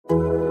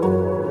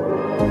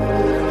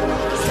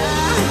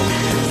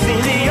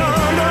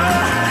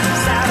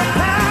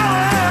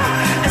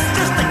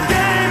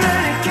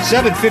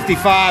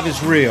755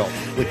 is real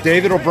with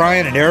David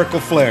O'Brien and Eric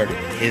O'Flaherty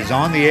is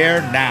on the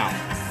air now.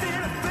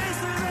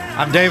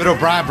 I'm David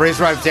O'Brien, Braves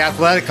writer at The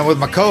Athletic. I'm with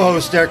my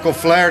co-host Eric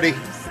O'Flaherty,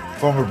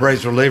 former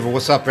Braves reliever.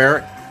 What's up,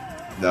 Eric?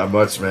 Not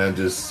much, man.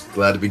 Just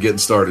glad to be getting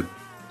started.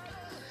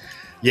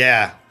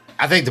 Yeah,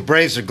 I think the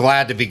Braves are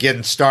glad to be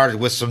getting started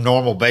with some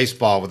normal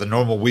baseball, with a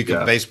normal week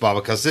of baseball,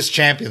 because this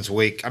Champions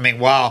Week, I mean,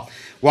 while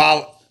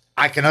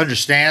I can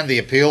understand the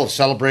appeal of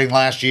celebrating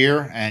last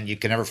year, and you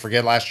can never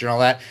forget last year and all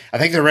that, I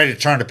think they're ready to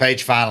turn the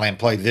page finally and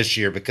play this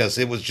year, because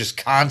it was just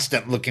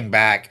constant looking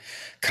back,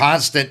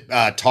 constant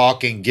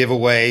talking,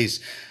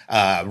 giveaways,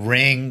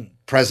 ring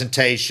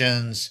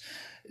presentations,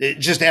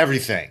 just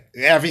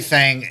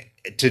everything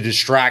to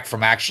distract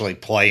from actually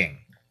playing.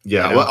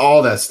 Yeah, well,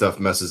 all that stuff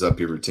messes up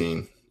your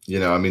routine. You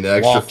know, I mean, the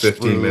extra Walks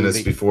 15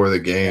 minutes before the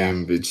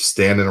game, just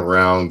standing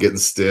around, getting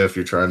stiff,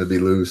 you're trying to be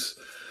loose.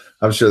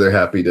 I'm sure they're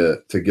happy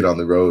to get on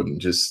the road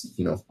and just,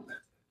 you know,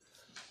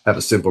 have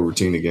a simple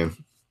routine again.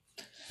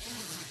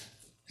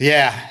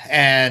 Yeah,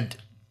 and,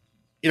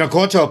 you know,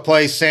 going to a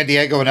place, San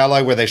Diego and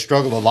LA, where they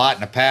struggled a lot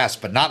in the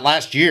past, but not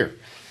last year.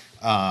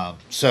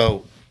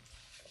 So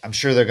I'm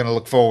sure they're going to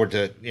look forward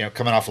to, you know,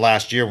 coming off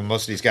last year when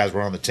most of these guys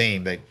were on the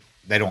team. They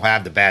don't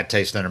have the bad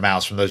taste in their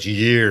mouths from those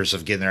years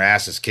of getting their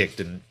asses kicked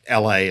in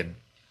LA, and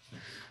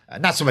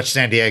not so much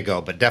San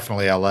Diego, but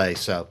definitely LA.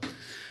 So,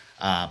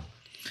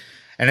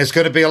 and it's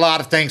going to be a lot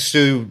of things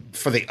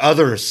for the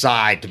other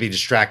side to be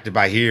distracted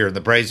by here. And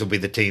the Braves will be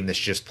the team that's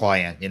just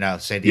playing, you know,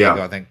 San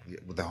Diego, I think,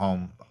 with the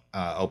home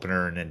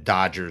opener, and then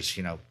Dodgers,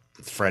 you know,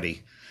 with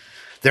Freddie.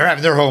 They're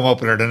having their home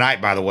opener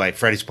tonight, by the way.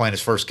 Freddie's playing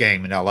his first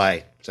game in LA.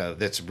 So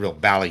that's a real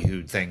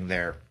ballyhooed thing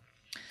there.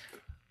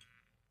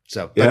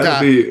 So,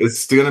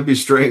 it's going to be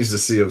strange to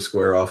see him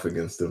square off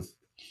against him.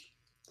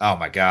 Oh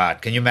my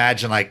God! Can you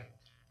imagine, like,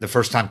 the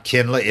first time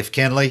if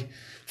Kenley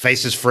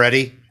faces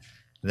Freddie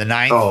in the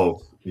ninth?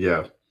 Oh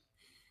yeah,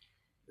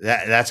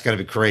 that's going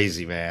to be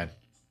crazy, man.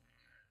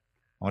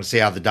 I want to see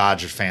how the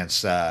Dodgers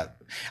fans. I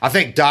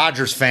think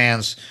Dodgers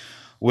fans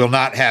will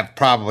not have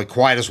probably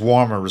quite as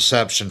warm a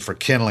reception for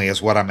Kenley as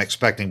what I'm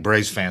expecting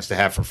Braves fans to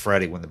have for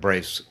Freddie when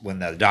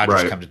the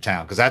Dodgers come to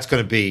town, because that's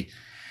going to be.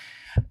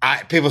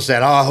 People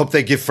said, I hope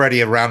they give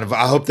Freddie a round of –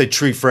 I hope they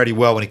treat Freddie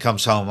well when he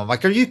comes home. I'm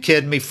like, are you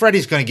kidding me?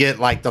 Freddie's going to get,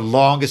 like, the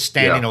longest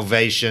standing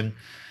ovation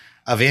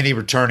of any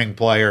returning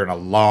player in a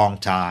long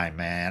time,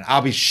 man.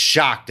 I'll be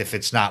shocked if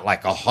it's not,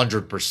 like,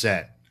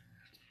 100%.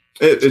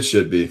 It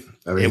should be.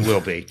 I mean, it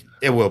will be.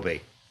 It will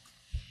be.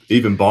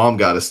 Even Baum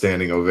got a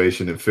standing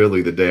ovation in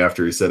Philly the day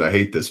after he said, I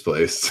hate this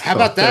place. How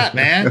about that,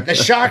 man? That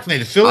shocked me.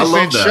 The Philly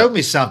fans showed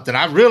me something.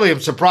 I really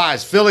am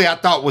surprised. Philly, I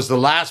thought, was the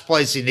last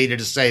place he needed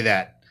to say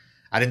that.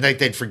 I didn't think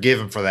they'd forgive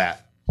him for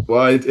that.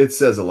 Well, it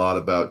says a lot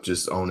about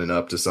just owning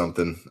up to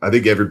something. I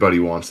think everybody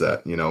wants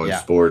that, you know, in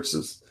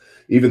sports.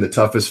 Even the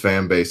toughest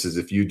fan bases,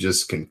 if you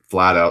just can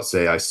flat out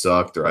say, I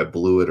sucked, or I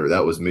blew it, or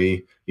that was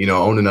me, you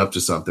know, owning up to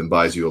something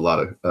buys you a lot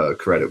of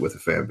credit with a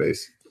fan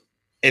base.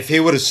 If he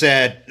would have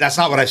said, that's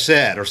not what I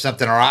said, or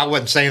something, or I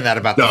wasn't saying that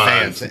about the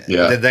fans,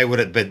 then they would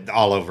have been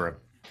all over him.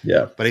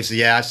 Yeah. But he said,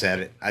 yeah, I said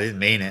it. I didn't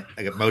mean it.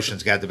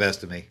 Emotions got the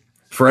best of me.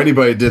 For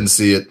anybody who didn't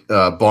see it,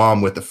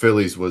 Baum with the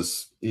Phillies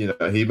was, you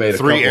know, he made a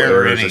couple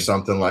errors or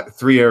something, like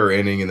 3-error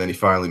inning, and then he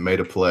finally made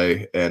a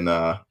play. And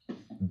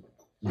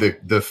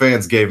the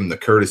fans gave him the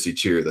courtesy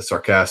cheer, the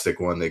sarcastic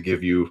one they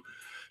give you,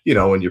 you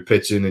know, when you're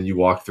pitching and you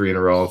walk 3 in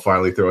a row and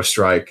finally throw a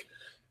strike.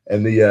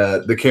 And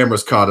the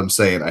cameras caught him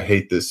saying, I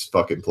hate this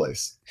fucking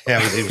place. Yeah,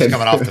 he was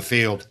coming off the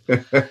field.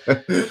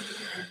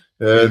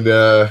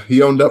 And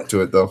he owned up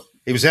to it, though.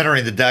 He was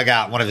entering the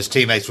dugout. One of his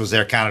teammates was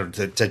there kind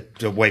of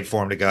to wait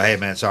for him to go, hey,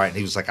 man, it's all right. And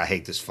he was like, I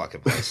hate this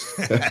fucking place.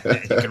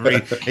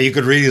 you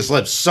could read his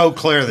lips so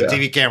clear. The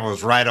TV camera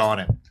was right on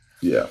him.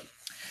 Yeah.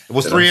 It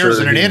was 3 errors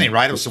in an inning,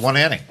 right? It was 1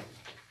 inning.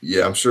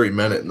 Yeah, I'm sure he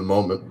meant it in the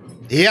moment.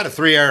 He had a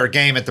 3-error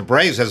game at the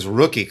Braves as a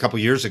rookie a couple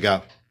years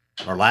ago,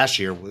 or last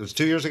year. It was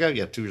 2 years ago?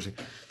 Yeah, 2 years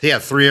ago. He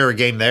had a 3-error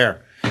game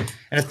there. And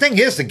the thing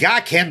is, the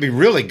guy can be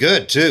really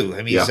good, too.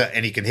 I mean,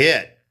 and he can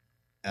hit.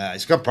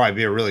 He's going to probably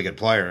be a really good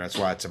player. That's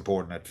why it's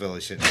important that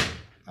Philly should.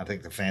 I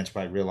think the fans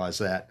probably realize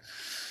that.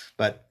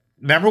 But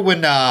remember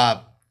when?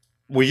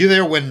 Were you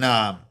there when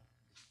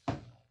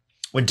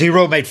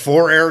D-Row made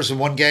 4 errors in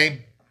one game?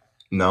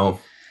 No.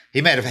 He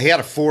had a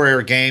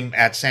 4-error game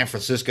at San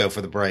Francisco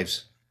for the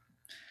Braves,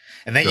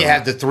 and then you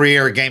had the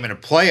 3-error game in the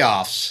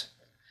playoffs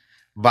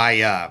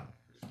by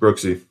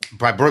Brooksy.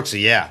 By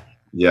Brooksy, yeah.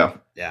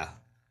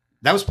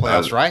 That was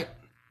playoffs, right?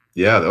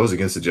 Yeah, that was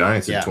against the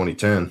Giants in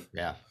 2010.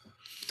 Yeah.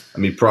 I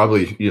mean,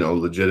 probably, you know,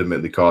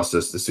 legitimately cost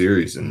us the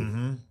series.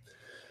 And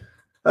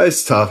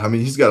it's tough. I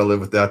mean, he's got to live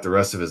with that the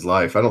rest of his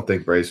life. I don't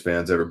think Braves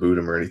fans ever booed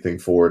him or anything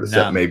for it,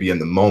 except maybe in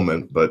the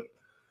moment. But,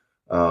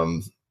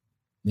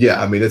 yeah,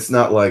 I mean, it's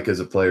not like as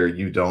a player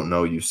you don't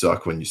know you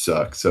suck when you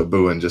suck. So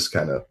booing just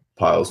kind of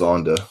piles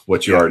on to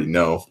what you already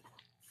know.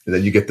 And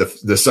then you get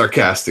the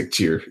sarcastic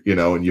cheer, you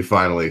know, and you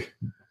finally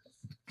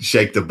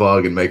shake the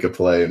bug and make a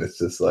play. And it's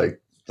just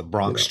like the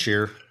Bronx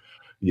cheer.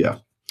 Yeah.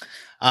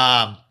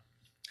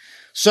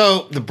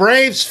 So the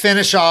Braves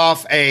finish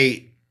off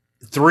a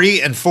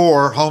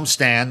 3-4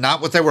 homestand,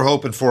 not what they were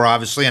hoping for,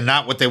 obviously, and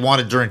not what they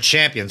wanted during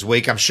Champions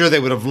Week. I'm sure they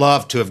would have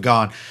loved to have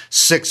gone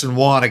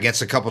 6-1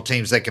 against a couple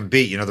teams they can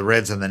beat, the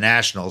Reds and the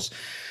Nationals.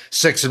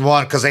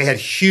 6-1 because they had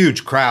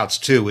huge crowds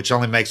too, which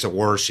only makes it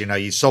worse.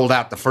 You sold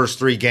out the first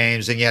 3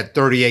 games, and you had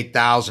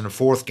 38,000 a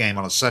fourth game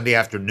on a Sunday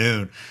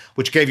afternoon,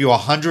 which gave you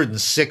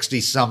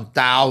 160-some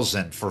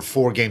thousand for a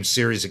 4-game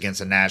series against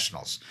the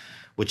Nationals,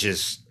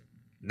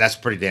 that's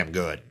pretty damn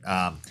good.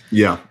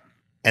 Yeah.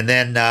 And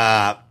then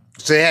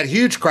so they had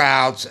huge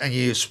crowds, and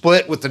you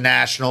split with the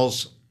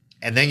Nationals,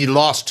 and then you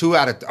lost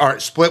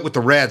split with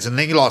the Reds, and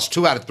then you lost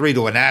 2 out of 3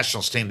 to a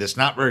Nationals team that's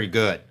not very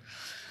good.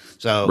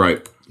 So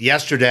right.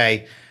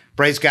 Yesterday,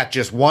 Braves got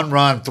just 1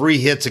 run, 3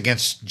 hits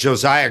against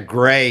Josiah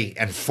Gray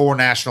and 4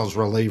 Nationals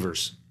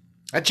relievers.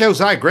 That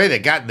Josiah Gray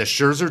that got in the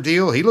Scherzer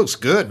deal, he looks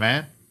good,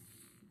 man.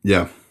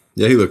 Yeah.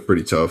 Yeah, he looked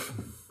pretty tough.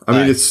 I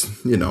mean, it's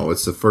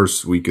the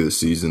first week of the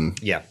season.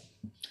 Yeah.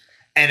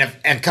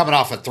 And coming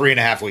off a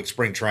 3.5 week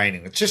spring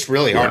training, it's just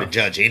really hard to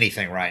judge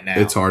anything right now.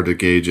 It's hard to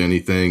gauge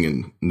anything,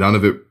 and none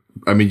of it.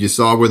 I mean, you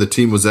saw where the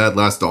team was at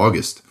last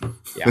August.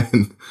 Yeah.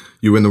 And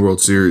you win the World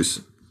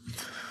Series.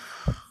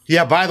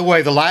 Yeah, by the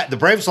way, the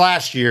Braves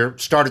last year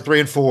started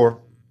 3-4,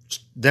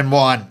 then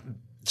won.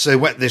 So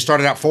they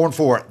started out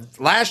 4-4.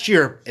 Last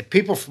year, if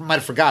people might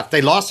have forgot,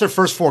 they lost their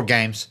first 4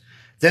 games,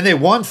 then they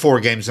won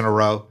 4 games in a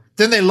row,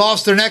 then they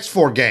lost their next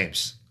 4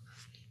 games.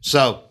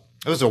 So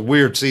it was a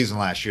weird season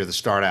last year to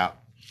start out.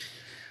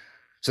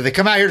 So they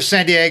come out here to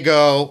San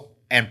Diego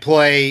and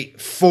play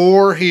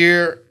 4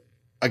 here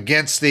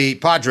against the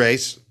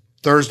Padres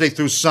Thursday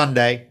through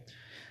Sunday.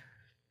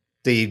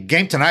 The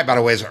game tonight, by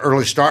the way, is an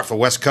early start for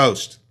West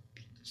Coast.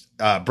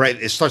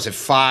 It starts at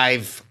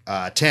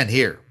 5:10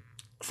 here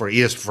for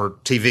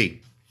TV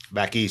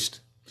back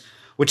east,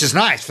 which is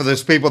nice for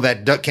those people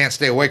that can't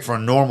stay awake for a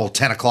normal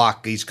 10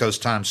 o'clock East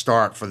Coast time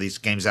start for these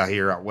games out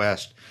here out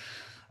west.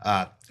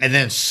 And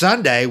then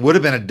Sunday would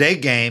have been a day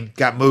game,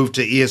 got moved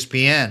to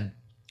ESPN.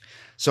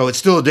 So it's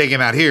still a day game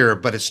out here,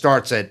 but it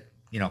starts at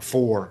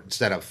 4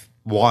 instead of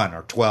 1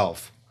 or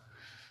 12.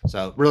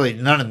 So really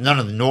none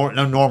of the no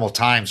normal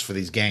times for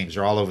these games.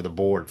 They're all over the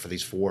board for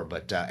these 4.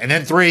 But and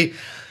then 3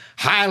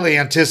 highly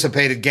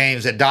anticipated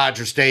games at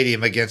Dodger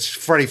Stadium against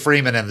Freddie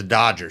Freeman and the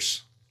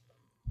Dodgers.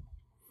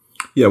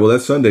 Yeah, well, that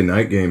Sunday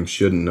night game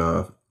shouldn't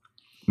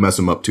mess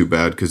them up too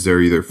bad because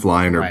they're either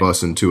flying or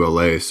busing to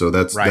LA. So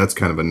that's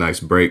kind of a nice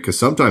break because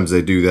sometimes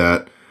they do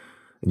that.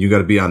 And you got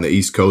to be on the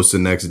East Coast the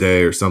next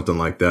day or something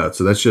like that.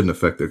 So that shouldn't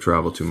affect their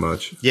travel too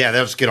much. Yeah,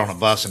 they'll just get on a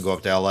bus and go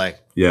up to L.A.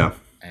 Yeah.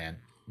 And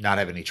not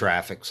have any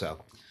traffic.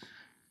 So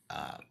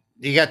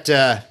you got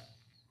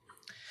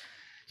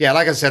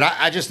like I said,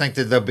 I just think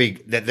that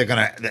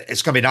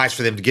it's going to be nice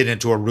for them to get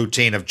into a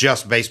routine of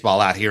just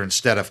baseball out here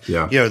instead of,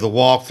 the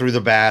walk through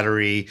the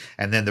Battery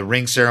and then the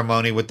ring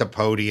ceremony with the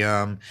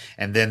podium.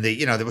 And then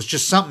there was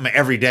just something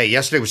every day.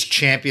 Yesterday was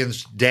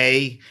Champions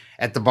Day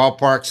at the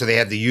ballpark. So they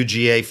had the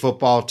UGA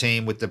football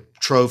team with the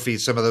trophy,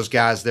 some of those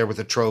guys there with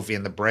the trophy,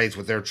 and the Braves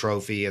with their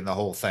trophy and the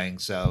whole thing.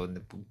 So, and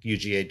the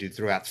UGA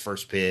threw out the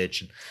first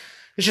pitch. And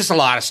it's just a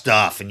lot of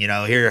stuff. And,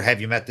 here,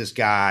 have you met this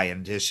guy?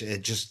 And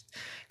just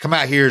come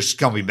out here, it's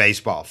going to be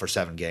baseball for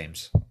 7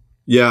 games.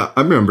 Yeah,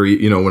 I remember,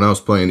 when I was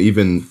playing,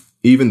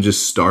 even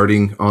just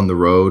starting on the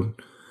road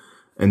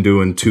and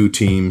doing 2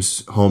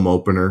 teams home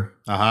opener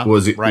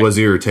was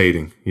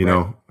irritating, you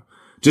know.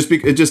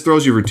 It just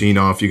throws your routine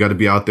off. You got to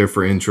be out there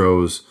for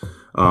intros,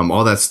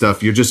 all that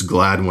stuff. You're just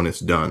glad when it's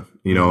done,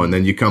 and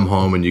then you come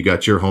home and you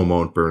got your home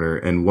opener.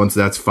 And once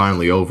that's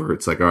finally over,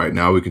 it's like, all right,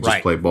 now we can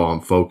just play ball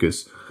and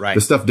focus. Right.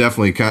 The stuff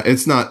definitely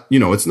it's not,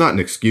 it's not an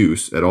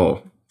excuse at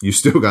all. You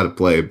still got to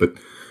play, but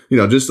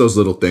just those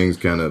little things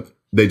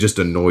they just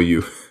annoy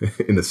you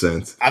in a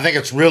sense. I think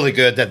it's really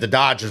good that the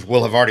Dodgers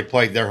will have already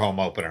played their home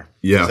opener.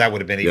 Yeah. Because that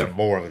would have been even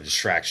more of a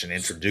distraction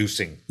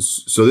introducing.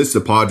 So this is the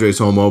Padres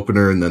home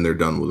opener, and then they're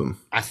done with them.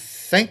 I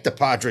think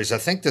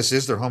this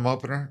is their home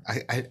opener.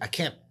 I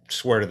can't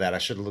swear to that. I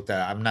should have looked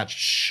at it. I'm not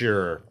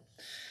sure.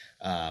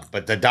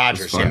 But the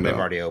Dodgers, they've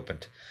already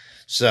opened.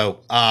 So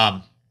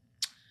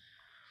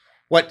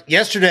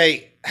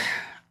yesterday,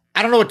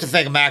 I don't know what to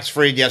think of Max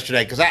Fried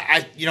yesterday because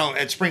I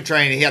at spring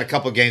training he had a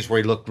couple of games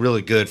where he looked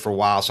really good for a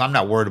while, so I'm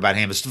not worried about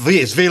him.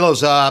 His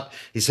velo's up,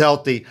 he's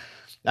healthy,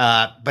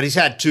 but he's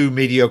had 2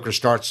 mediocre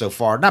starts so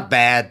far. Not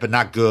bad, but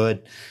not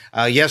good.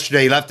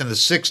 Yesterday he left in the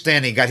 6th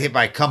inning, got hit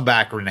by a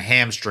comebacker in the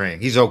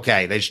hamstring. He's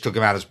okay. They just took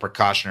him out as a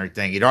precautionary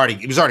thing. He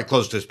was already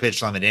close to his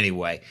pitch limit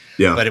anyway.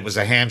 Yeah. But it was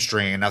a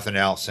hamstring and nothing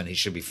else, and he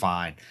should be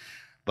fine.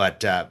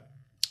 But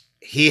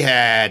he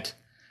had.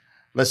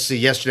 Let's see,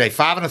 yesterday,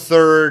 5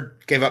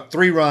 1/3, gave up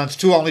 3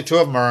 runs, only 2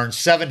 of them earned,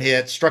 7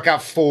 hits, struck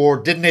out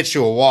 4, didn't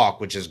issue a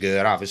walk, which is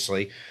good,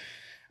 obviously.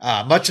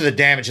 Much of the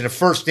damage in the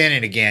first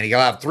inning again. He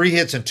allowed 3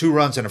 hits and 2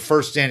 runs in the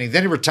first inning.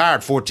 Then he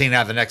retired 14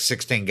 out of the next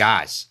 16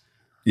 guys.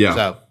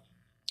 Yeah.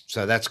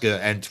 So that's good,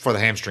 and for the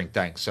hamstring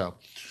thing. So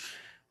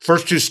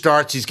first 2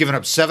 starts, he's given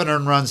up 7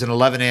 earned runs in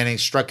 11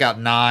 innings, struck out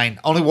 9,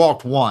 only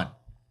walked 1.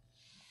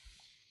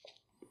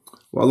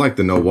 Well, I like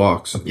the no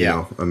walks.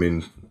 Yeah. I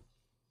mean,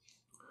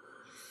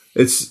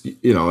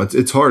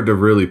 It's hard to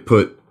really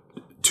put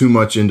too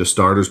much into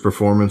starters'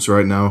 performance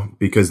right now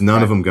because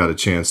none of them got a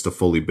chance to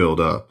fully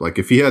build up. Like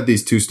if he had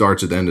these 2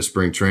 starts at the end of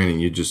spring training,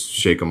 you just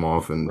shake them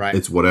off and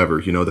it's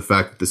whatever. The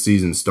fact that the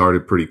season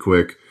started pretty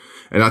quick,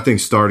 and I think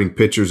starting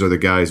pitchers are the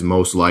guys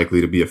most likely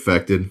to be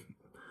affected.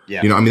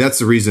 Yeah. That's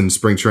the reason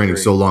spring training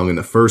is so long in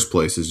the first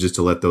place, is just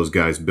to let those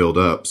guys build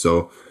up.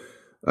 So,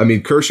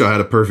 Kershaw had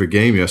a perfect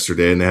game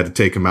yesterday and they had to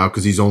take him out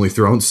because he's only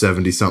thrown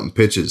 70 something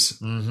pitches.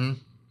 Mm-hmm.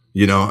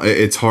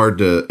 It's hard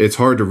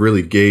to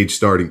really gauge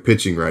starting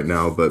pitching right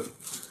now, but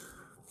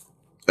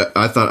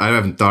I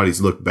haven't thought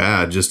he's looked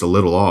bad, just a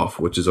little off,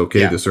 which is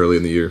okay this early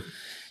in the year.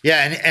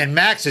 Yeah, and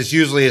Max is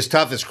usually his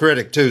toughest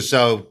critic too.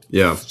 So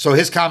so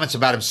his comments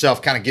about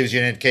himself kind of gives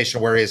you an indication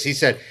of where he is. He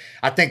said,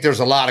 "I think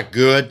there's a lot of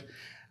good.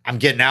 I'm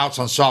getting outs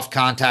on soft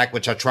contact,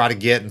 which I try to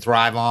get and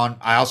thrive on.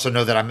 I also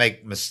know that I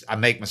make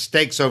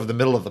mistakes over the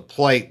middle of the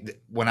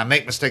plate. When I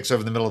make mistakes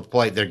over the middle of the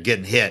plate, they're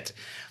getting hit."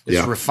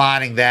 It's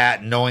refining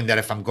that, knowing that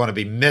if I'm going to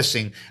be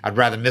missing, I'd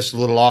rather miss a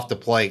little off the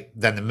plate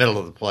than the middle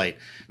of the plate.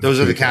 Those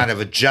are the kind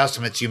of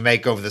adjustments you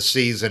make over the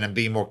season and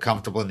be more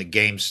comfortable in the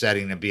game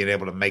setting and being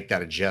able to make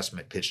that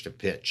adjustment pitch to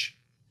pitch.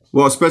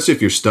 Well, especially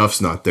if your stuff's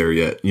not there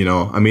yet.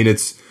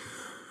 It's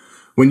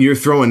when you're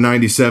throwing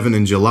 97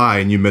 in July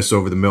and you miss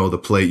over the middle of the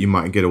plate, you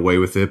might get away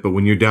with it. But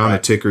when you're down a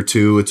tick or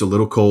two, it's a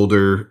little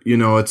colder.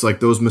 It's like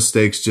those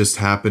mistakes just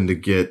happen to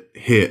get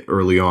hit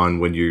early on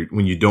when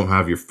you don't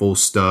have your full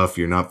stuff,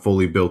 you're not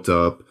fully built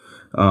up.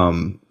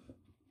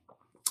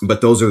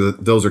 But those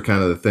are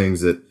kind of the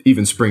things that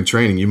even spring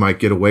training, you might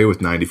get away with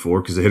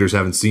 94 because the hitters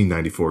haven't seen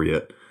 94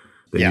 yet.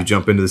 Then you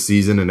jump into the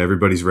season and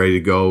everybody's ready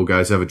to go.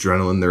 Guys have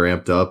adrenaline, they're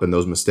amped up, and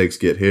those mistakes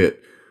get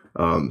hit.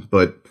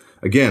 But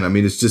again,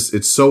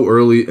 it's so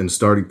early and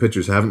starting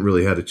pitchers haven't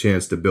really had a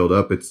chance to build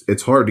up.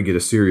 It's hard to get a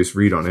serious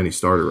read on any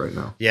starter right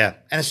now. Yeah,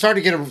 and it's hard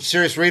to get a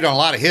serious read on a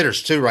lot of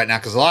hitters too right now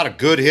because a lot of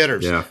good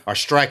hitters are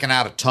striking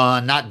out a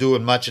ton, not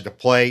doing much at the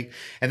plate.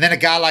 And then a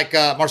guy like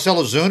Marcell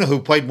Ozuna, who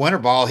played winter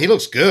ball, he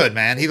looks good,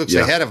 man. He looks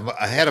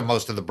ahead of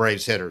most of the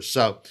Braves hitters.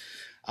 So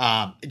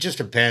it just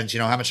depends,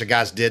 how much the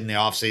guys did in the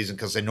offseason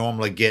because they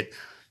normally get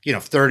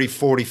 30,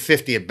 40,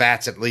 50 at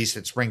bats at least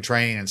at spring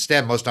training.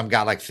 Instead, most of them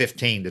got like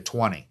 15 to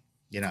 20.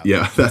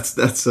 Yeah,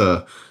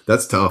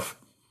 that's tough.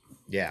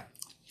 Yeah.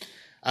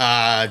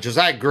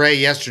 Josiah Gray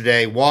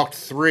yesterday walked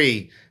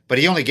 3, but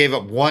he only gave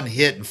up 1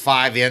 hit in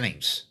 5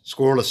 innings,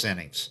 scoreless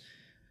innings.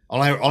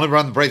 Only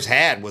run the Braves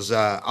had was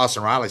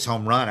Austin Riley's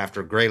home run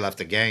after Gray left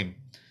the game.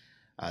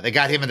 They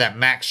got him in that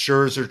Max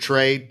Scherzer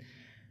trade.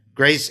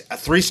 Gray's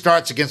 3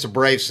 starts against the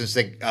Braves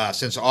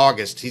since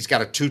August. He's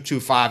got a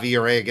 2.25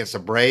 ERA against the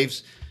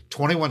Braves,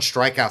 21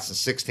 strikeouts in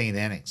 16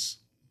 innings.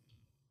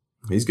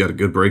 He's got a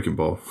good breaking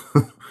ball.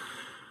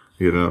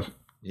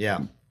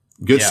 Yeah.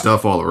 Good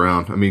stuff all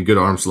around. Good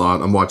arm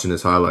slot. I'm watching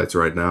his highlights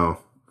right now.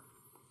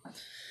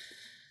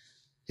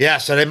 Yeah,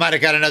 so they might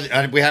have got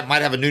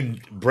might have a new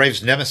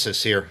Braves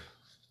nemesis here.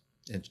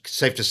 It's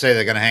safe to say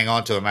they're going to hang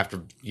on to him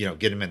after,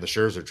 get him in the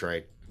Scherzer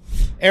trade.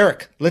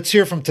 Eric, let's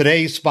hear from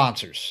today's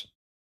sponsors.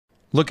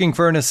 Looking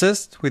for an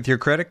assist with your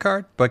credit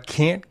card, but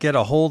can't get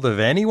a hold of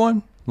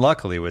anyone?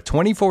 Luckily, with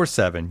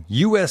 24/7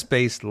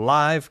 U.S.-based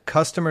live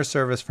customer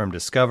service from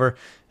Discover,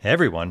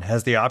 everyone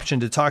has the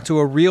option to talk to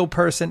a real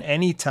person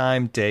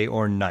anytime, day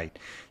or night.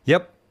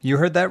 Yep, you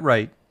heard that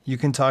right. You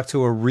can talk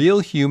to a real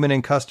human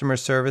in customer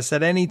service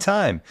at any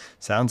time.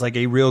 Sounds like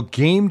a real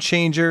game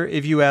changer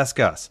if you ask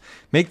us.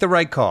 Make the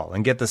right call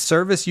and get the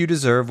service you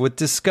deserve with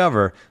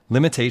Discover.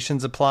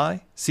 Limitations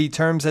apply. See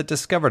terms at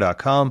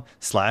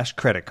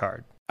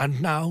discover.com/creditcard. And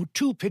now,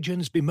 2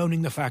 pigeons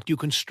bemoaning the fact you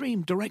can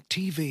stream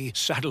DirecTV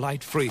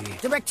satellite-free.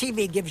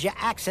 DirecTV gives you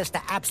access to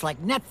apps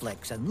like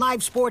Netflix and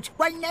live sports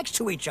right next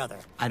to each other.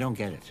 I don't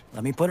get it.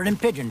 Let me put it in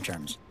pigeon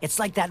terms. It's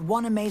like that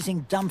one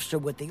amazing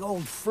dumpster with the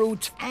old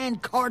fruits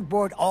and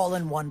cardboard all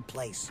in one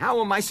place.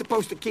 How am I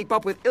supposed to keep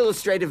up with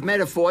illustrative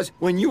metaphors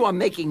when you are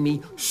making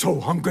me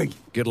so hungry?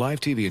 Get live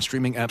TV and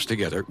streaming apps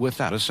together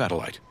without a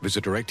satellite.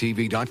 Visit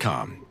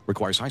DirecTV.com.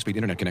 Requires high-speed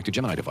internet-connected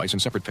Gemini device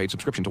and separate paid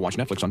subscription to watch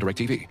Netflix on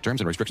DirecTV.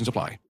 Terms and restrictions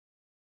apply.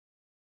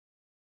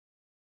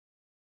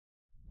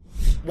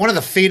 One of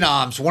the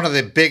phenoms, one of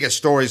the biggest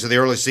stories of the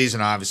early season,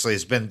 obviously,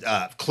 has been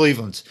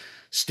Cleveland's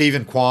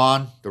Stephen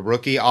Kwan, the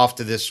rookie, off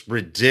to this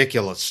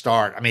ridiculous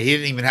start. He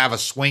didn't even have a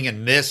swing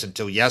and miss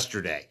until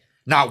yesterday.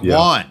 Not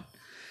one.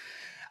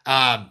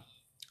 I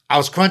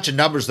was crunching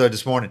numbers, though,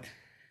 this morning.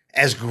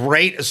 As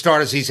great a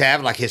start as he's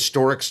having, like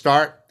historic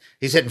start,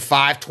 he's hitting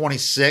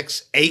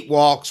 .526, 8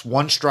 walks,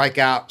 1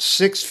 strikeout,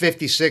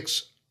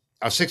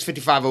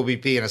 655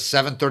 OBP, and a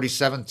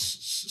 .737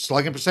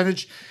 slugging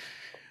percentage.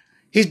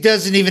 He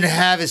doesn't even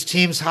have his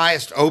team's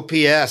highest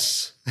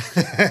OPS.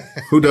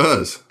 Who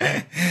does?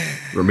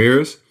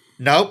 Ramirez?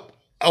 Nope.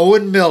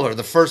 Owen Miller,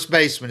 the first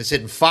baseman, is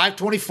hitting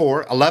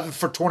 .524, 11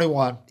 for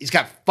 21. He's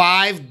got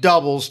 5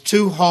 doubles,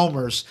 2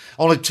 homers,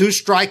 only 2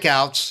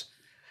 strikeouts,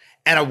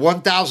 and a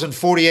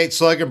 1,048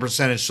 slugging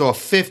percentage, so a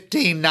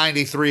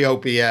 1,593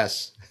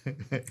 OPS.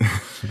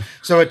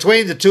 So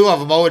between the two of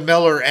them, Owen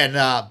Miller and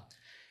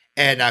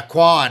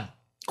Kwan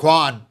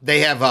Quan,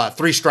 they have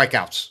 3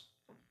 strikeouts.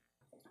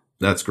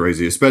 That's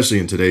crazy, especially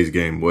in today's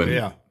game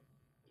when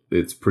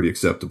it's pretty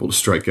acceptable to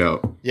strike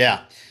out.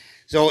 Yeah.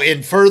 So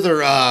in further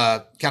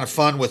kind of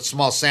fun with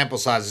small sample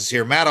sizes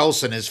here, Matt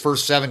Olson, his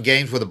first 7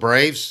 games with the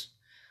Braves,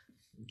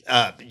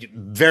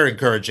 very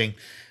encouraging.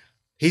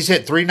 He's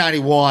hit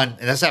 391,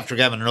 and that's after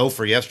having an 0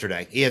 for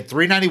yesterday. He had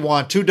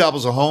 391, 2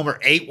 doubles, a homer,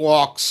 8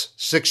 walks,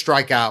 6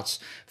 strikeouts,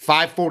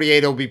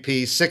 548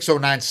 OBP,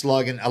 609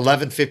 slugging,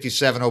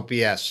 1157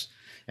 OPS.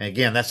 And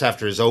again, that's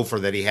after his 0 for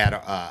that he had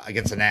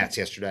against the Nats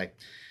yesterday.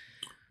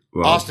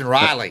 Well, Austin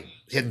Riley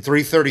hitting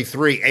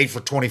 333, 8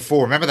 for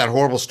 24. Remember that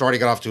horrible start he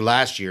got off to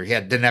last year? He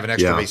didn't have an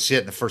extra base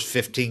hit in the first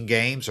 15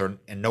 games and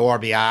no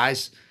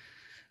RBIs.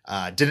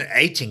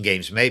 18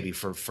 games maybe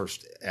for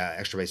first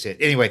extra base hit.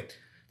 Anyway,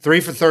 3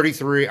 for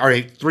 33, or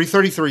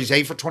 333s,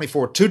 8 for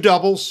 24, 2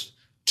 doubles,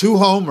 2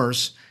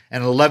 homers,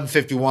 and an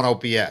 1151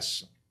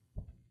 OPS.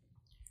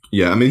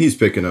 Yeah, I mean, he's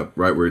picking up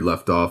right where he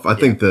left off. I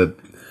think that,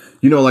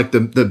 like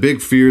the big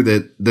fear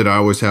that I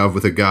always have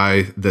with a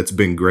guy that's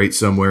been great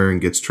somewhere and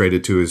gets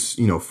traded to his,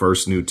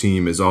 first new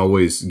team is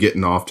always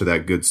getting off to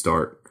that good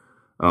start.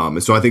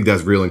 And so I think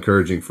that's real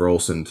encouraging for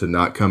Olson to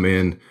not come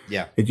in.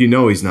 Yeah. And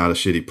he's not a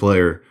shitty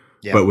player.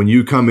 Yeah. But when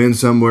you come in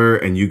somewhere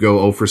and you go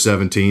 0 for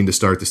 17 to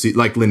start the season,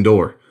 like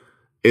Lindor,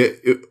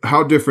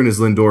 how different is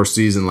Lindor's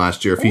season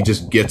last year if he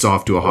just gets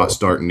off to a hot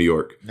start in New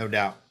York? No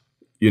doubt.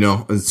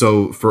 And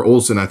so for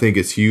Olson, I think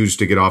it's huge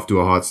to get off to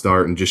a hot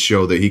start and just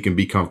show that he can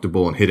be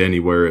comfortable and hit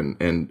anywhere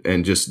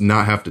and just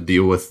not have to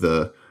deal with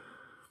a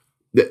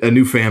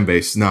new fan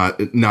base, not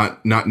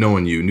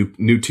knowing you,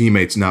 new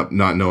teammates, not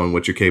knowing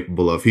what you're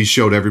capable of. He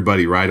showed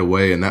everybody right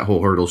away, and that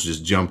whole hurdle's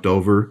just jumped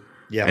over.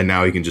 Yeah. And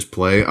now he can just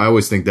play. I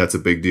always think that's a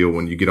big deal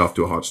when you get off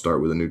to a hot start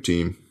with a new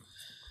team.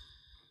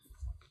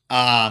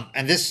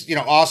 And this,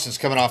 Austin's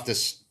coming off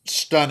this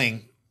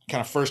stunning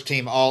kind of first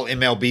team all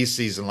MLB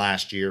season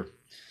last year.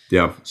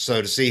 Yeah.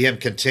 So to see him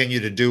continue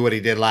to do what he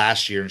did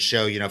last year and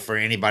show, for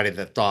anybody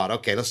that thought,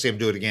 okay, let's see him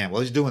do it again.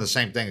 Well, he's doing the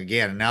same thing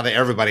again. And now that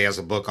everybody has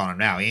a book on him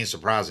now, he ain't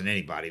surprising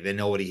anybody. They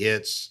know what he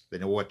hits. They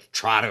know what to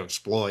try to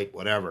exploit,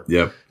 whatever.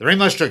 Yep. There ain't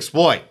much to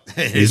exploit.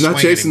 He's not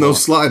chasing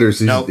those sliders.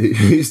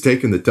 He's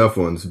taking the tough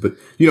ones. But,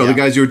 the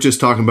guys you were just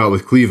talking about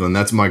with Cleveland,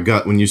 that's my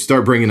gut. When you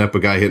start bringing up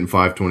a guy hitting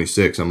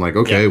 526, I'm like,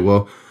 okay,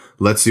 well,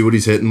 let's see what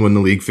he's hitting when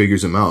the league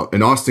figures him out.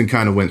 And Austin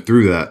kind of went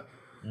through that.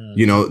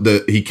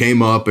 He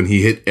came up and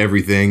he hit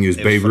everything. He was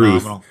Babe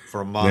Ruth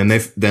for a month. And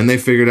then they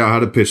figured out how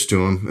to pitch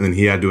to him, and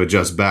he had to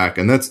adjust back.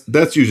 And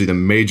that's usually the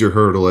major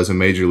hurdle as a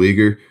major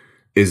leaguer,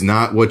 is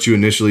not what you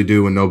initially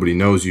do when nobody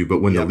knows you,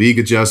 but when the league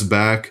adjusts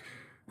back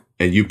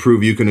and you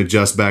prove you can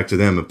adjust back to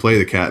them and play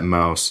the cat and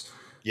mouse.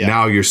 Yep.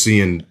 Now you're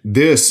seeing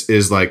this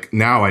is like,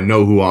 now I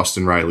know who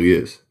Austin Riley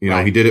is.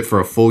 Right. He did it for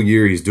a full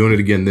year. He's doing it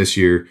again this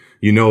year.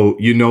 You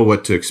know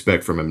what to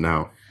expect from him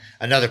now.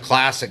 Another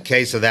classic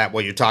case of that,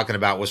 what you're talking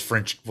about, was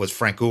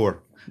Frank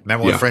Orr.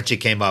 Remember when Frenchie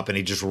came up and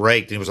he just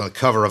raked, and he was on the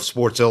cover of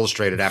Sports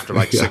Illustrated after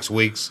 6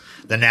 weeks,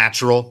 the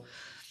natural.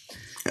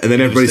 And then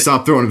everybody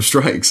stopped throwing him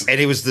strikes. And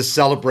he was the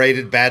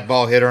celebrated bad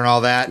ball hitter and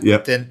all that.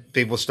 Yep. Then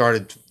people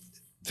started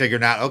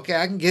figuring out, okay,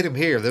 I can get him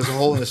here. There's a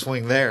hole in the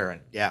swing there.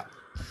 And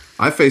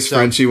I faced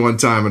Frenchie one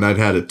time, and I'd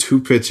had a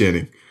 2-pitch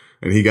inning,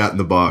 and he got in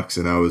the box,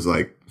 and I was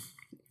like,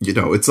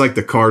 it's like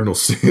the cardinal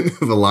sin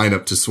of a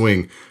lineup to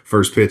swing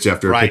first pitch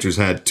after a pitcher's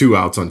had 2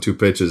 outs on 2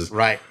 pitches.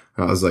 Right.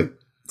 I was like,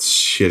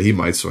 shit, he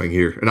might swing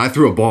here. And I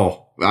threw a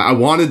ball. I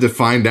wanted to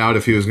find out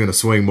if he was going to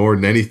swing more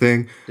than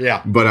anything.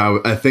 Yeah. But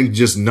I think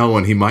just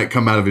knowing he might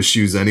come out of his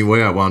shoes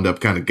anyway, I wound up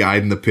kind of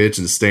guiding the pitch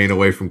and staying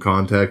away from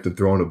contact and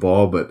throwing a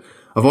ball. But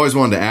I've always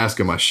wanted to ask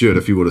him, I should,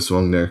 if he would have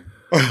swung there.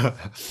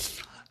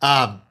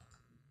 I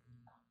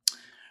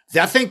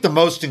think the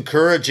most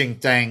encouraging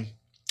thing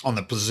on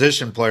the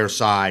position player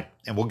side,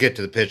 and we'll get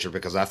to the pitcher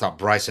because I thought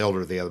Bryce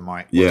Elder the other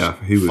night was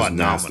he was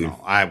phenomenal. Nasty.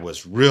 I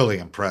was really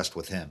impressed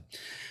with him.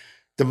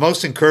 The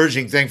most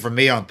encouraging thing for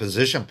me on the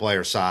position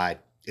player side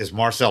is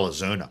Marcell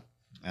Ozuna.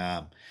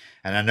 And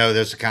I know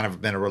there's kind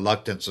of been a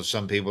reluctance of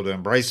some people to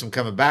embrace him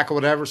coming back or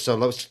whatever, so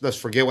let's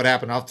forget what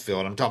happened off the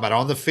field. I'm talking about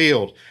on the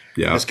field.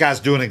 Yeah. This guy's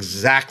doing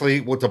exactly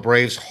what the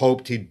Braves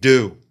hoped he'd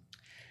do.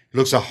 He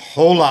looks a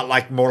whole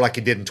lot more like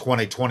he did in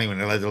 2020 when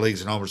he led the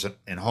leagues in homers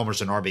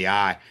and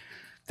RBI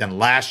than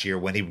last year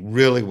when he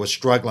really was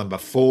struggling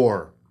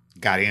before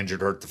got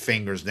injured, hurt the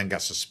fingers, then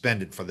got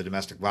suspended for the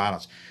domestic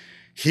violence.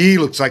 He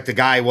looks like the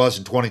guy he was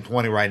in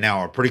 2020 right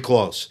now, or pretty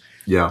close.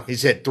 Yeah.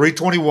 He's hit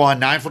 321,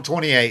 9 for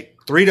 28,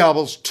 3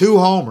 doubles, 2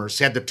 homers.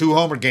 He had the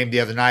 2-homer game the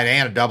other night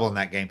and a double in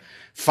that game.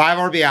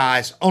 5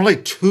 RBIs, only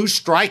 2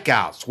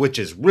 strikeouts, which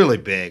is really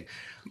big.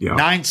 Yeah.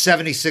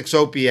 976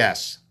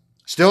 OPS.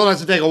 Still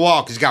doesn't take a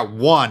walk. He's got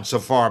 1 so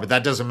far, but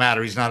that doesn't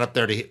matter. He's not up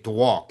there to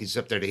walk. He's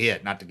up there to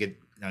hit, not to get.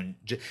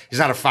 He's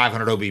not a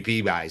 500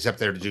 OBP guy. He's up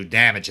there to do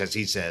damage, as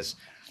he says.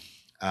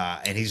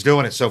 And he's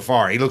doing it so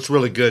far. He looks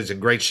really good. He's in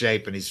great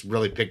shape, and he's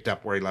really picked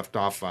up where he left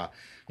off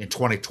in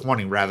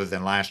 2020 rather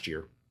than last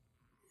year.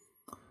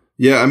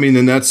 Yeah, I mean,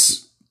 and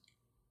that's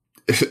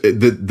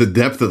the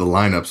depth of the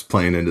lineup's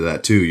playing into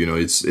that too. You know,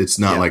 it's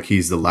not like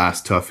he's the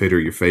last tough hitter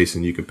you're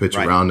facing. You can pitch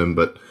around him,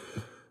 but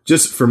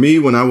just for me,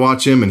 when I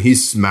watch him and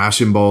he's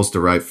smashing balls to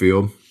right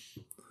field,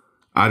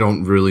 I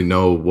don't really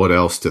know what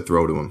else to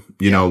throw to him.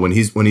 You know, when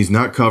he's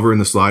not covering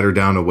the slider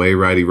down away,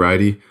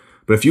 righty.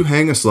 But if you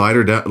hang a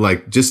slider down,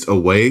 like just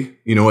away,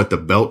 you know, at the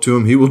belt to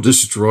him, he will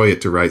destroy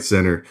it to right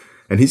center.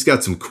 And he's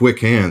got some quick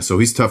hands, so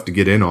he's tough to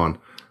get in on.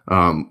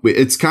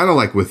 It's kind of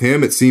like with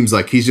him, it seems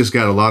like he's just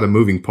got a lot of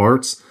moving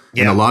parts,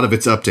 and a lot of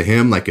it's up to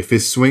him. Like if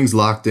his swing's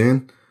locked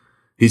in,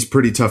 he's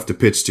pretty tough to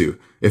pitch to.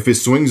 If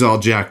his swing's all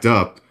jacked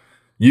up,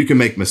 you can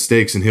make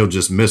mistakes and he'll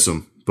just miss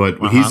them. But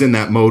he's in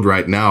that mode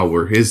right now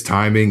where his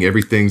timing,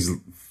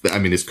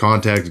 his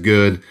contact's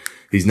good.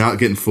 He's not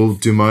getting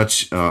fooled too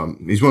much.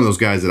 He's one of those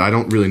guys that I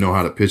don't really know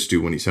how to pitch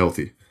to when he's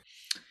healthy.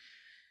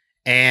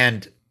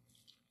 And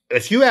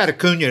if you add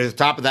Acuna to the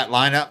top of that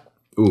lineup,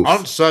 all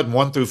of a sudden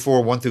 1 through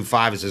 4, 1 through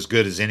 5 is as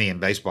good as any in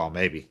baseball,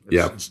 maybe.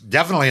 It's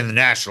definitely in the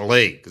National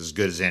League as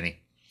good as any.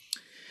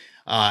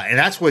 And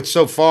that's what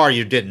so far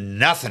you did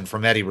nothing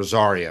from Eddie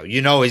Rosario.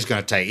 You know he's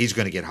going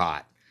to get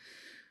hot.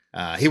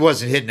 He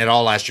wasn't hitting at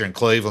all last year in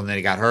Cleveland. Then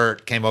he got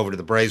hurt, came over to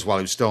the Braves while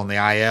he was still in the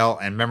IL.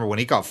 And remember when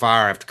he caught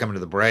fire after coming to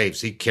the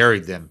Braves, he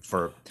carried them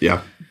for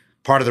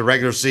part of the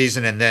regular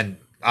season and then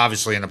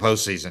obviously in the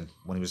postseason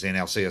when he was the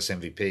NLCS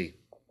MVP.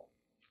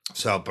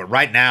 So, but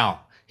right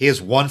now he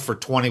is 1 for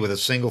 20 with a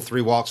single,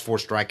 3 walks, 4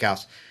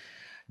 strikeouts.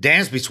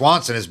 Dansby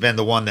Swanson has been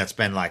the one that's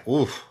been like,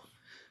 oof.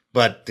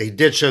 But he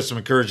did show some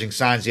encouraging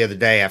signs the other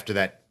day after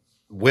that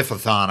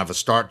whiff-a-thon of a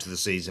start to the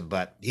season,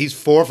 but he's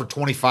 4 for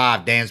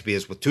 25. Dansby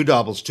is with 2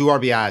 doubles, 2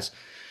 RBIs,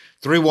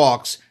 3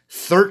 walks,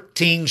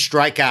 13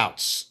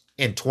 strikeouts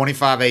in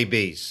 25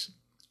 ABs,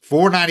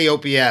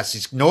 490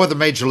 OPS. No other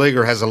major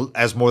leaguer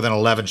has more than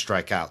 11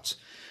 strikeouts,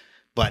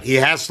 but he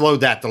has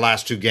slowed that the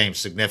last 2 games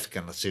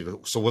significantly.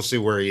 So we'll see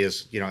where he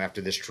is,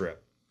 after this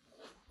trip.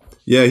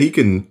 Yeah, he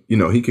can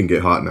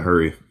get hot in a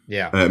hurry.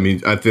 Yeah, I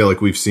mean, I feel like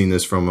we've seen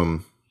this from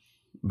him,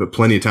 but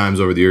plenty of times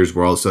over the years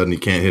where all of a sudden he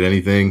can't hit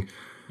anything.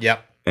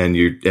 Yep. And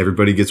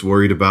everybody gets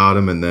worried about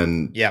him, and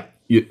then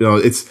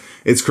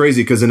it's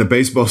crazy because in a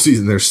baseball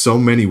season there's so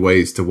many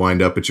ways to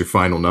wind up at your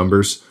final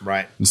numbers.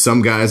 Right. And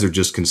some guys are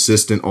just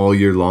consistent all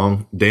year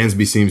long.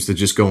 Dansby seems to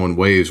just go in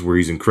waves where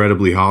he's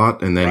incredibly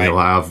hot, and then he'll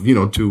have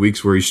 2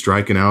 weeks where he's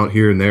striking out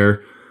here and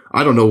there.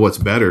 I don't know what's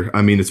better.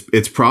 I mean,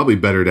 it's probably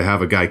better to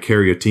have a guy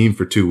carry a team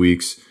for 2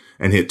 weeks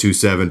and hit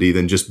 270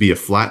 than just be a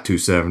flat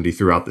 270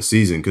 throughout the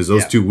season because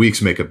those 2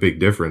 weeks make a big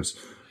difference.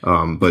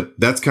 But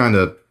that's kind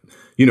of.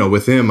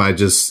 With him,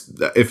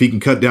 if he can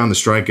cut down the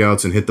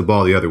strikeouts and hit the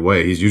ball the other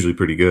way, he's usually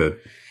pretty good.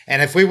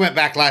 And if we went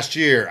back last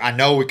year, I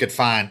know we could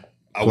find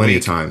plenty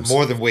of times,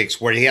 more than weeks,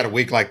 where he had a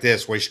week like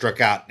this where he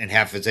struck out in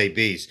half his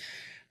ABs.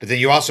 But then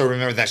you also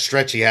remember that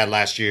stretch he had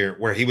last year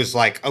where he was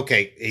like,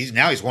 okay, he's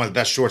one of the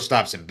best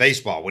shortstops in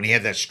baseball. When he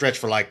had that stretch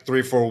for like 3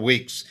 or 4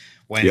 weeks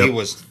when he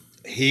was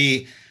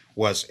the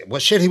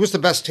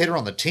best hitter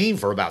on the team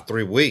for about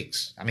 3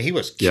 weeks. I mean, he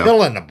was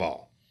killing the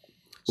ball.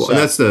 Well, and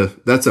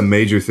that's a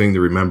major thing to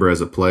remember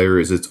as a player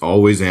is it's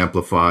always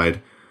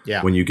amplified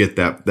when you get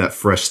that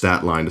fresh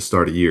stat line to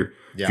start a year.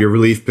 Yeah. If you're a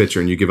relief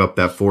pitcher and you give up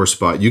that 4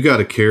 spot, you got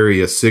to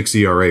carry a 6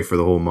 ERA for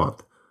the whole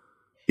month,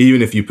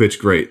 even if you pitch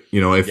great.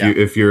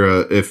 If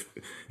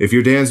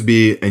you're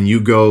Dansby and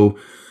you go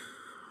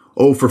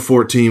 0 for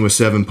 14 with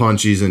 7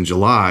 punchies in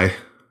July,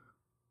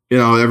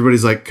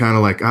 everybody's like kind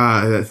of like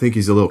I think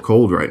he's a little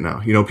cold right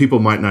now. People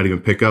might not even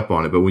pick up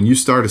on it, but when you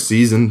start a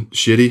season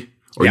shitty.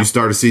 Or you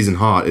start a season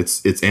hot,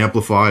 it's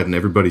amplified and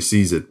everybody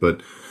sees it.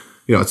 But,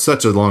 it's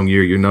such a long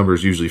year. Your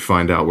numbers usually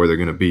find out where they're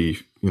going to be.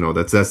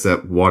 That's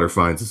that water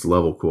finds its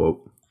level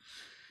quote.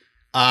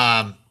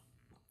 And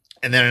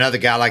then another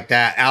guy like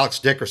that, Alex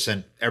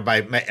Dickerson.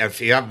 Everybody, if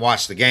you haven't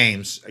watched the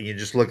games, you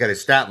just look at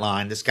his stat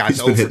line. This guy's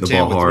 0 for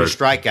 10 with 3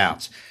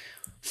 strikeouts.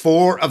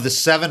 4 of the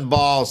 7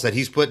 balls that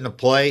he's put into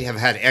play have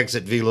had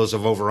exit velos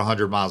of over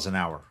 100 miles an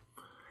hour.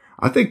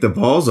 I think the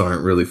balls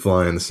aren't really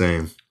flying the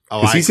same.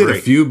 Because he's hit a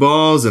few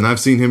balls, and I've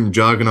seen him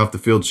jogging off the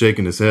field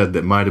shaking his head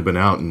that might have been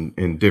out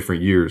in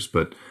different years.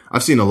 But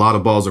I've seen a lot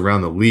of balls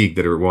around the league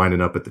that are winding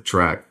up at the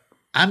track.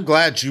 I'm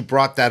glad you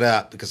brought that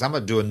up because I'm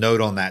going to do a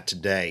note on that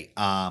today.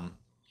 I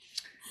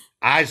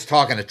was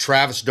talking to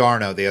Travis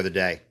d'Arnaud the other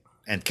day,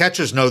 and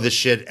catchers know this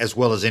shit as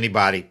well as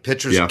anybody.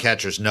 Pitchers and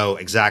catchers know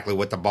exactly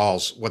what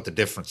the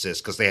difference is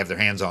because they have their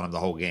hands on them the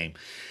whole game.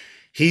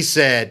 He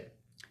said,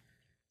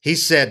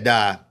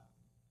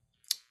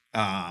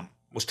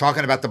 was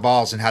talking about the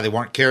balls and how they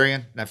weren't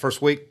carrying that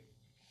first week.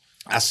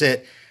 I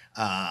said,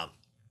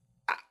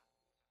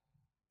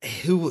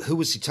 who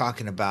was he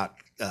talking about?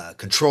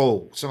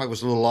 Control. Somebody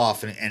was a little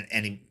off,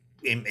 and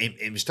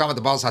he was talking about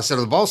the balls. I said,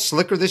 are the balls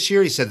slicker this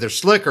year? He said, they're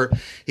slicker.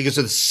 He goes,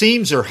 so the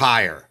seams are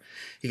higher.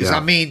 He goes, I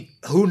mean,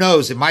 who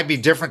knows? It might be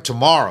different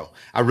tomorrow.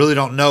 I really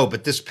don't know.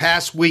 But this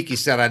past week, he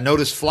said, I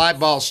noticed fly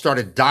balls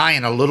started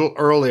dying a little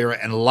earlier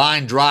and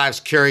line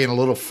drives carrying a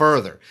little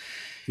further.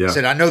 Yeah. He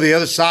said, I know he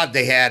was talking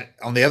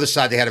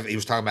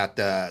about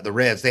the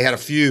Reds. They had a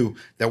few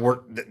that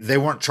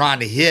weren't trying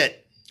to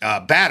hit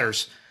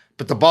batters,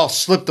 but the ball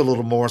slipped a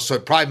little more, so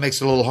it probably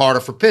makes it a little harder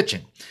for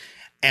pitching.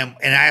 And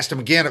I asked him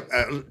again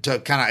to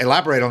kind of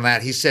elaborate on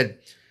that. He said,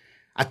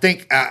 I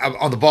think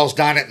on the balls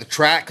down at the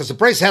track, because the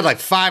Braves had like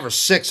 5 or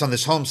 6 on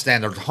this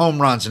homestand, or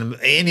home runs, and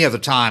any other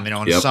time, in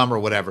the summer or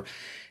whatever.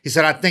 He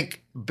said, I think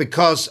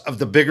because of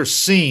the bigger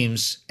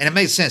seams, and it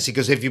made sense,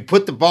 because if you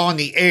put the ball in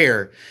the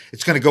air,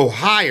 it's going to go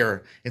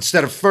higher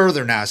instead of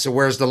further now. So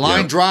whereas the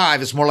line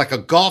drive is more like a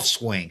golf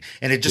swing,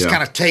 and it just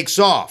kind of takes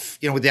off,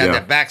 with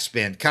that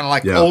backspin, kind of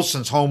like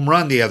Olson's home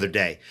run the other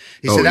day.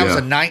 He said that was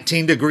a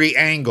 19-degree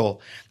angle.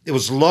 It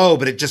was low,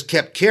 but it just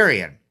kept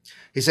carrying.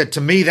 He said,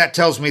 to me, that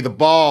tells me the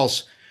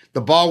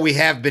ball we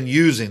have been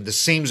using, the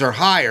seams are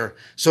higher,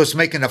 so it's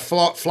making the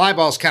fly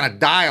balls kind of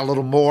die a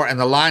little more, and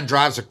the line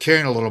drives are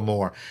carrying a little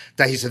more.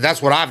 He said,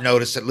 that's what I've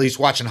noticed, at least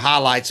watching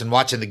highlights and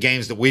watching the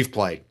games that we've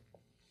played.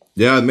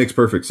 Yeah, it makes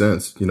perfect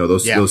sense.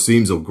 Those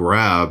seams will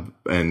grab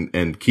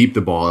and keep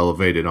the ball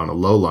elevated on a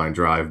low line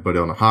drive, but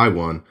on a high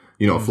one,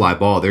 a fly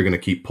ball, they're going to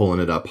keep pulling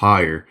it up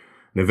higher.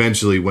 And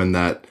eventually when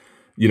that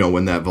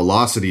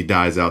velocity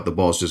dies out, the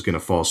ball's just going to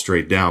fall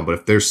straight down. But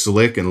if they're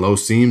slick and low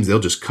seams, they'll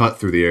just cut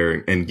through the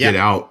air and get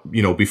out,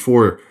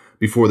 before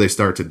they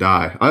start to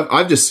die.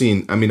 I've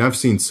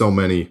seen so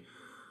many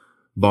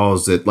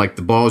balls that, like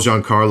the ball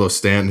Giancarlo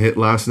Stanton hit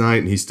last night,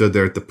 and he stood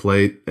there at the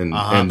plate and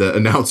the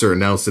announcer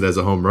announced it as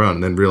a home run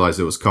and then realized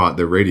it was caught,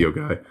 the radio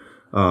guy.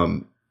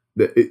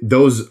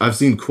 Those, I've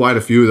seen quite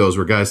a few of those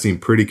where guys seem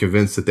pretty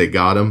convinced that they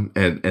got him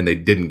and they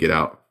didn't get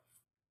out.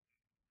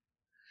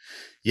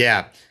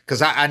 Yeah,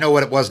 because I know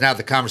what it was now,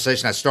 the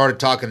conversation. I started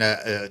talking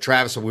to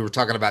Travis, and we were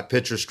talking about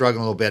pitchers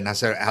struggling a little bit, and I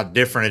said how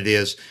different it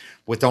is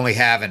with only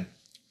having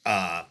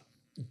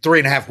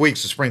 3.5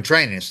 weeks of spring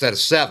training instead of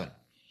 7.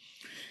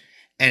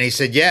 And he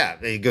said, yeah.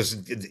 He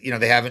goes,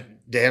 they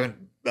haven't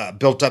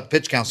built up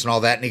pitch counts and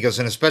all that. And he goes,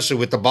 and especially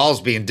with the balls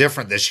being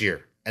different this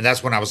year. And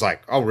that's when I was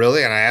like, oh,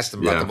 really? And I asked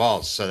him about the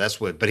balls. So that's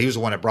what, but he was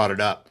the one that brought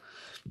it up.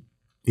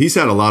 He's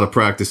had a lot of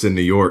practice in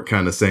New York,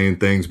 kind of saying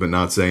things, but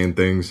not saying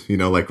things,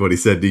 like what he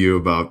said to you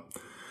about,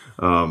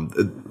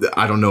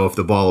 I don't know if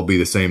the ball will be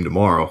the same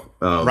tomorrow.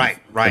 Right.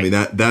 I mean,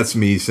 that's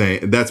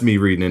me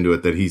reading into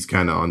it, that he's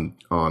kind of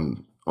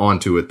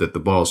onto it, that the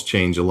balls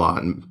change a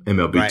lot and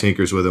MLB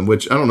tinkers with them,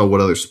 which I don't know what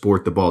other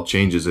sport the ball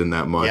changes in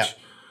that much.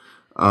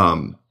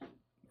 Yeah.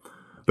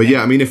 But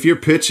yeah, I mean, if you're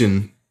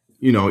pitching,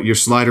 your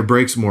slider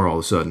breaks more all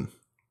of a sudden.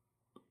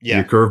 Yeah.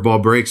 Your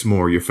curveball breaks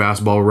more, your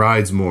fastball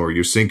rides more,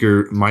 your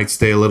sinker might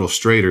stay a little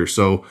straighter.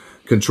 So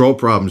control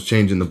problems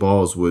changing the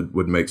balls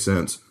would make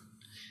sense.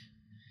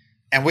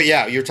 And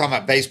you're talking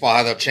about baseball,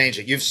 how they'll change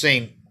it. You've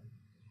seen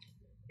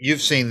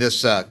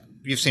this.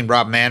 You've seen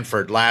Rob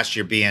Manfred last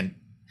year being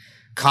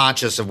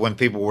conscious of when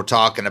people were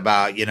talking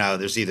about,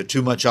 there's either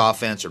too much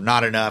offense or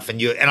not enough,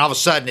 and all of a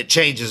sudden it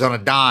changes on a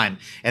dime,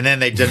 and then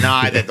they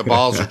deny that the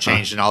balls are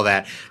changed and all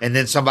that, and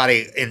then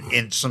somebody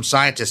and some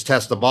scientists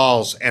test the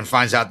balls and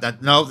finds out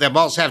that no, the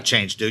balls have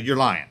changed, dude. You're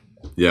lying.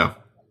 Yeah.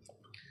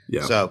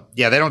 So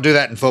they don't do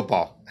that in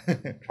football. No,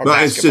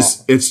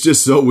 it's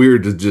just so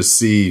weird to just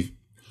see.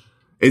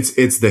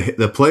 It's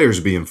the players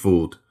being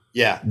fooled.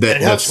 Yeah, and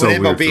it helps when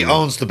MLB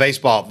owns the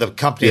baseball, the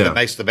company that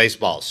makes the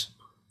baseballs.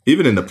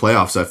 Even in the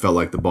playoffs, I felt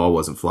like the ball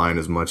wasn't flying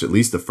as much, at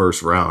least the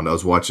first round. I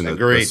was watching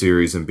a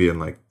series and being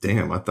like,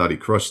 damn, I thought he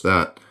crushed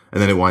that.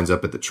 And then it winds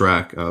up at the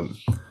track.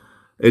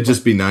 It'd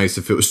just be nice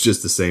if it was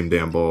just the same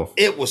damn ball.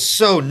 It was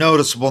so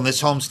noticeable in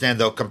this homestand,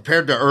 though,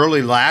 compared to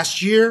early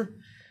last year.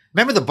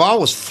 Remember, the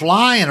ball was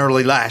flying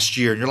early last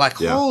year, and you're like,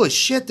 holy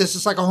shit, this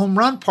is like a home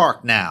run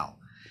park now.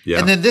 Yeah.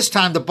 And then this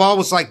time, the ball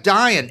was like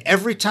dying.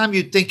 Every time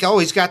you'd think, oh,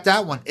 he's got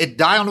that one, it'd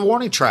die on the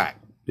warning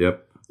track.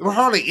 Yep. There were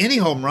hardly any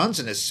home runs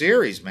in this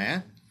series,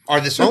 man. Or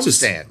this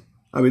homestand.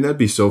 That'd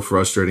be so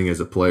frustrating as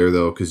a player,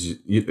 though, because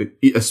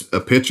a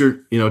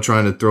pitcher,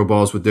 trying to throw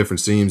balls with different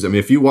seams. I mean,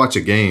 if you watch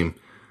a game,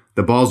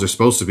 the balls are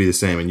supposed to be the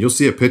same, and you'll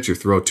see a pitcher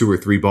throw 2 or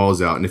 3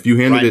 balls out. And if you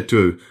handed it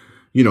to,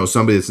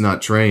 somebody that's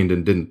not trained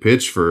and didn't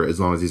pitch for as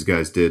long as these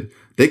guys did,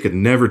 they could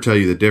never tell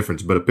you the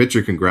difference. But a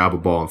pitcher can grab a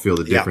ball and feel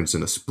the difference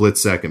in a split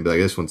second. Be like,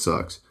 this one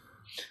sucks.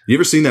 You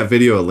ever seen that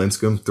video of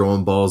Lincecum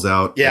throwing balls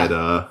out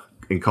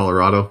in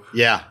Colorado?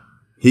 Yeah.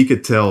 He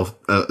could tell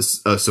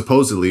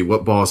supposedly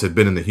what balls had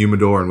been in the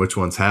humidor and which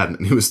ones hadn't,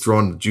 and he was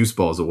throwing the juice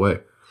balls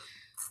away.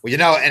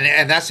 Well,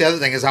 and that's the other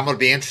thing is I'm going to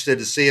be interested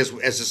to see as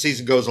the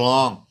season goes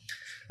along.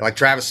 Like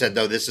Travis said,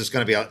 though, this is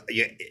going to be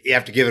you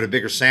have to give it a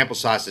bigger sample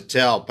size to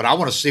tell. But I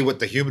want to see what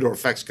the humidor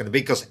effect is going to be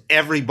because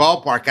every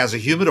ballpark has a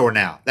humidor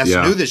now. That's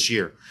new this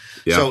year.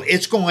 Yeah. So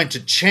it's going to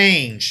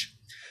change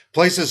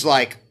places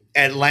like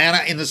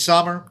Atlanta in the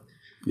summer.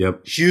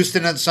 Yep.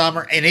 Houston in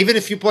summer. And even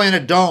if you play in a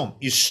dome,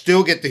 you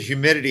still get the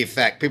humidity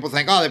effect. People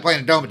think, oh, they play in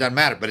a dome, it doesn't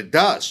matter. But it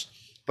does.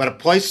 But a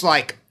place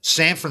like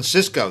San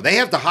Francisco, they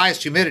have the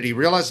highest humidity.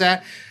 Realize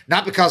that?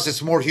 Not because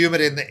it's more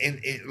humid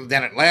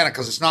than Atlanta,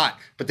 because it's not.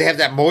 But they have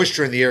that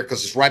moisture in the air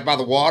because it's right by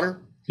the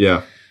water.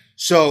 Yeah.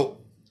 So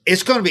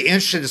it's going to be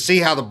interesting to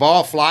see how the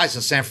ball flies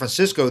in San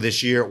Francisco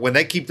this year when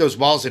they keep those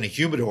balls in a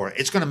humidor.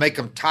 It's going to make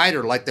them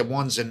tighter like the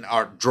ones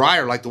or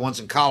drier like the ones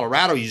in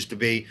Colorado used to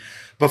be.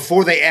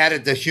 before they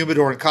added the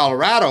humidor in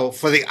Colorado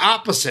for the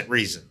opposite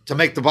reason, to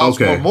make the balls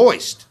more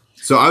moist.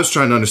 So I was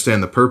trying to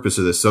understand the purpose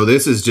of this. So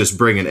this is just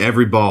bringing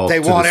every ball. They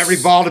want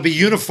every ball to be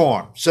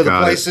uniform. So the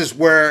places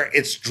where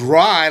it's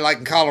dry, like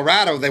in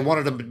Colorado, they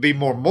wanted them to be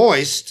more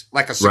moist,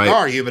 like a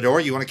cigar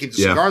humidor. You want to keep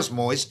the cigars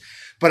moist.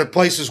 But at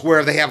places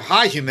where they have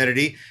high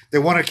humidity, they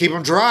want to keep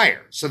them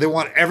drier. So they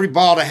want every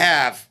ball to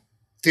have,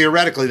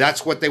 theoretically,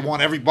 that's what they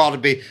want every ball to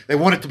be. They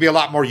want it to be a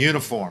lot more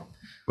uniform.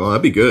 Well,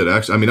 that'd be good.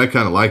 Actually, I mean, I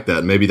kind of like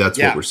that. Maybe that's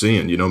what we're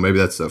seeing. You know, maybe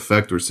that's the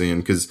effect we're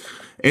seeing. Because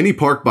any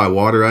park by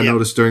water, I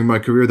noticed during my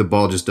career, the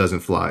ball just doesn't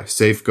fly.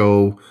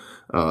 Safeco,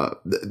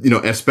 you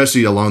know,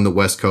 especially along the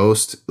West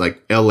Coast,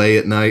 like LA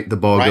at night, the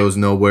ball goes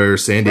nowhere.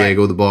 San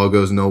Diego, the ball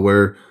goes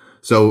nowhere.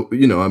 So,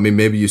 you know, I mean,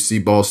 maybe you see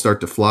balls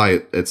start to fly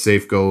at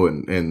Safeco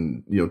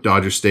and, you know,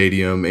 Dodger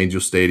Stadium,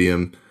 Angel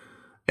Stadium.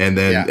 And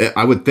then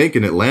I would think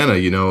in Atlanta,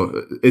 you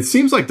know, it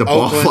seems like the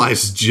ball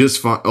flies just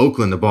fine.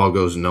 Oakland, the ball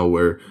goes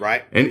nowhere.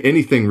 Right. And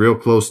anything real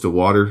close to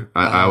water,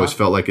 I always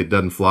felt like it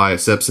doesn't fly,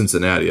 except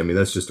Cincinnati. I mean,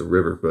 that's just a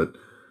river, but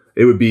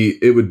it would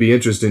be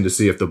interesting to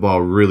see if the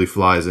ball really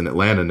flies in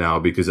Atlanta now,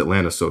 because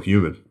Atlanta's so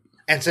humid.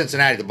 And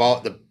Cincinnati, the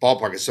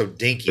ballpark is so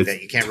dinky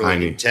that you can't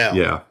really even tell.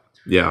 Yeah.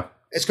 Yeah.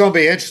 It's going to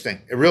be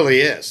interesting. It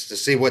really is, to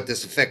see what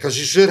this effect, because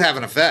you should have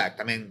an effect.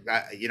 I mean,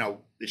 you know,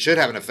 it should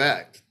have an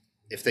effect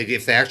if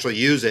they actually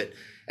use it.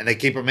 And they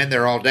keep them in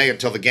there all day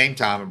until the game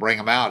time and bring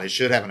them out. It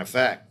should have an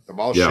effect. The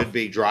ball should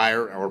be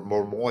drier or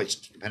more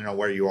moist, depending on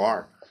where you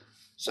are.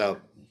 So,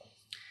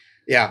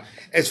 yeah,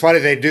 it's funny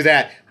they do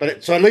that.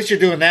 But so at least you're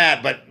doing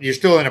that. But you're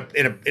still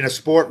in a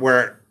sport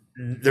where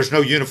there's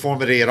no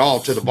uniformity at all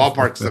to the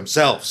ballparks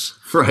themselves.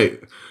 Right.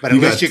 But at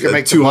least you can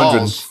make the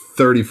balls.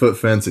 230-foot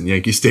fence in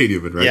Yankee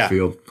Stadium in right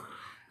field.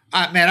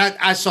 Man,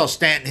 I saw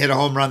Stanton hit a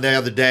home run the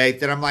other day.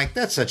 That I'm like,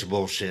 that's such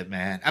bullshit,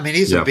 man. I mean,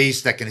 he's a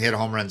beast that can hit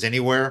home runs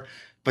anywhere.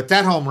 But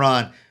that home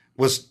run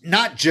was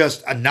not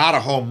just not a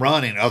home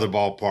run in other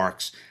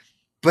ballparks,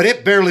 but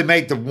it barely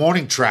made the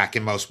warning track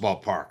in most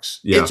ballparks.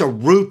 Yeah. It's a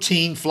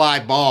routine fly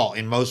ball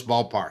in most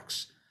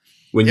ballparks.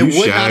 It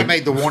would not have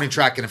made the warning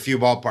track in a few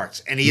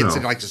ballparks, and he hits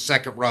in like the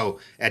second row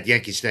at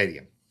Yankee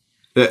Stadium.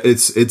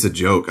 It's a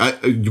joke.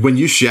 When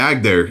you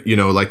shag there, you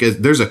know, like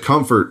there's a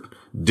comfort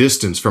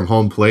distance from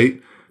home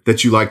plate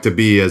that you like to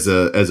be as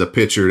a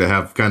pitcher, to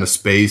have kind of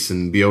space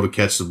and be able to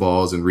catch the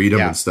balls and read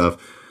them and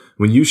stuff.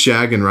 When you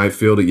shag in right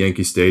field at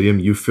Yankee Stadium,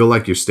 you feel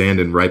like you're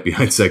standing right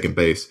behind second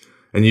base,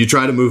 and you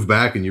try to move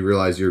back and you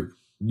realize you're,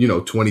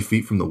 20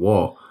 feet from the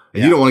wall,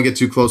 and you don't want to get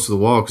too close to the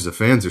wall because the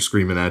fans are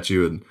screaming at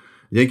you, and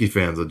Yankee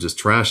fans will just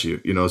trash you,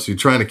 so you're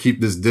trying to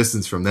keep this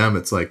distance from them.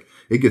 It's like,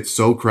 it gets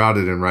so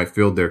crowded in right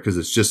field there because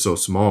it's just so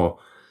small.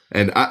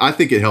 And I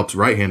think it helps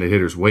right-handed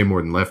hitters way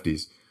more than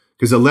lefties,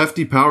 because a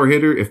lefty power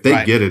hitter, if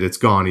they get it, it's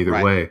gone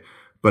either way.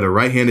 But a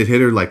right-handed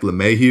hitter like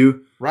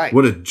LeMahieu,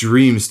 what a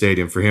dream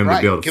stadium for him to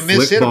be able to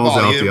flick balls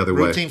out the other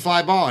way. Routine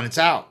fly ball, and it's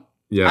out.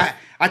 Yeah.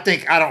 I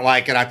don't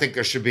like it. I think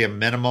there should be a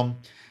minimum.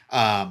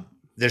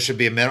 There should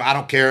be a minimum. I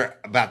don't care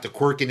about the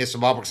quirkiness of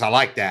ball because I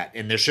like that.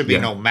 And there should be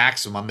no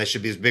maximum. They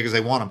should be as big as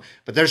they want them.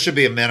 But there should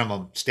be a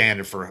minimum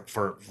standard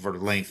for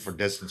length, for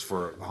distance,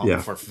 for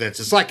fence.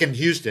 It's like in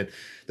Houston,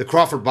 the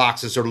Crawford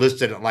boxes are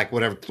listed at like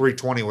whatever,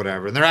 320,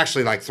 whatever. And they're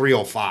actually like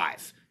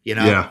 305,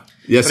 Yeah.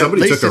 Yeah,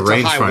 somebody took a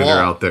rangefinder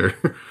out there.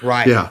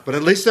 Right. Yeah. But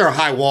at least they're a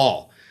high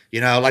wall.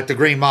 Like the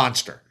Green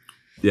Monster.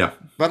 Yeah.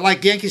 But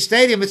like Yankee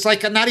Stadium, it's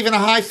like not even a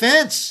high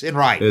fence in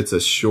right. It's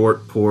a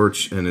short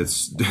porch, and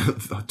it's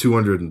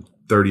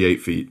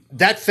 238 feet.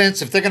 That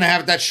fence, if they're going to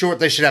have it that short,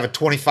 they should have a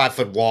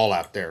 25-foot wall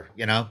out there,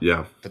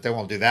 Yeah. But they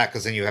won't do that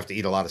because then you have to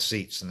eat a lot of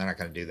seats, and they're not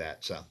going to do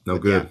that. So no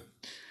good.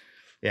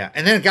 Yeah.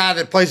 And then a guy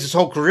that plays his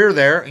whole career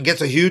there and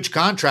gets a huge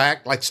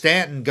contract, like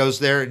Stanton goes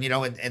there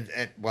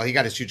and, well, he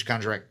got his huge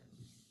contract.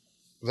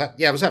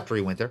 It was after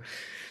he went there.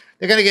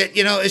 They're going to get,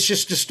 it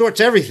just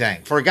distorts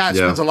everything. For a guy that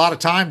spends a lot of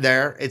time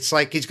there, it's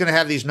like he's going to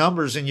have these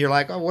numbers, and you're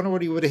like, oh, I wonder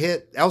what he would have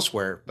hit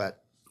elsewhere.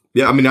 But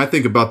yeah, I mean, I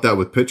think about that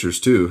with pitchers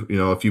too.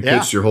 If you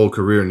pitched your whole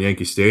career in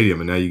Yankee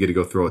Stadium and now you get to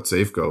go throw at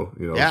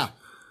Safeco,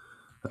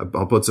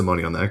 I'll put some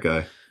money on that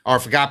guy. Or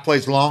if a guy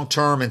plays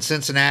long-term in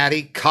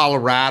Cincinnati,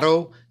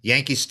 Colorado,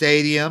 Yankee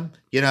Stadium,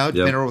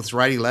 depending on if it's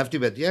righty-lefty.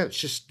 But, it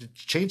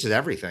changes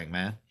everything,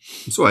 man.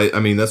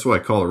 That's why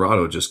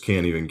Colorado just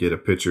can't even get a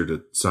pitcher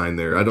to sign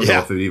there. I don't know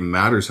if it even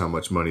matters how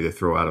much money they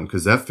throw at them,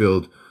 because that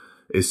field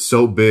is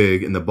so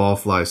big and the ball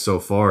flies so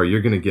far.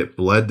 You're going to get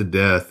bled to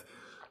death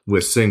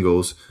with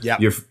singles. Yep.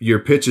 Your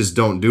pitches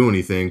don't do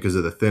anything because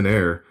of the thin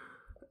air.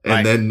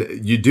 And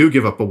then you do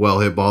give up a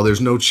well-hit ball.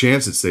 There's no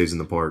chance it stays in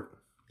the park.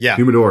 Yeah.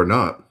 Humidor or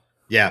not.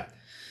 Yeah.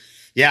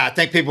 Yeah, I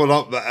think people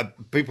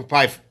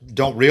probably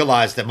don't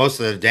realize that most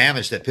of the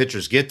damage that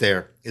pitchers get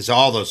there is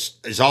all those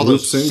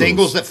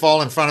singles that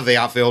fall in front of the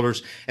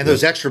outfielders and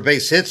those extra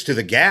base hits to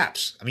the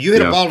gaps. I mean, you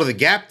hit a ball to the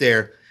gap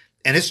there,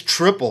 and it's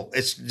triple.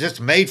 It's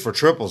just made for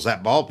triples,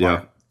 that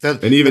ballpark. Yeah.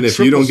 And even if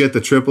you don't get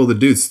the triple, the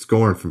dude's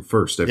scoring from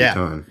first every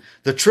time.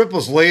 The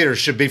triples leader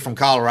should be from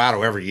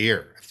Colorado every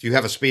year. If you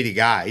have a speedy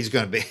guy, he's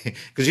going to be –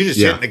 because you're just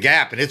hitting the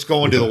gap, and it's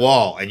going to the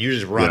wall, and you're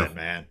just running,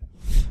 man.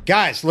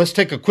 Guys, let's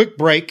take a quick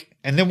break,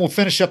 and then we'll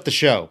finish up the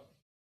show.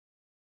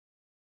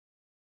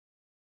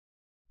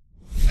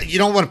 You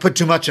don't want to put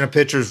too much in a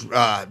pitcher's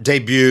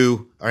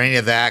debut or any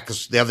of that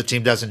because the other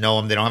team doesn't know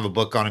him. They don't have a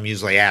book on him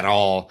usually at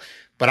all.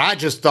 But I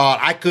just thought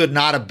I could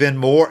not have been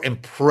more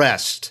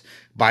impressed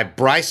by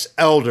Bryce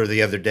Elder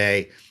the other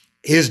day.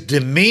 His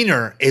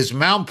demeanor, his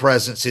mound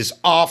presence is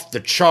off the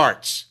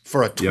charts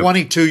for a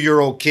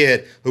 22-year-old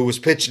kid who was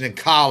pitching in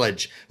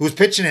college, who was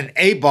pitching in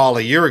A-ball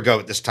a year ago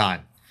at this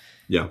time.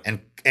 Yeah. And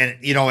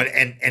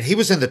he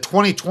was in the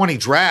 2020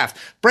 draft.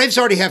 Braves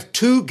already have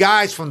 2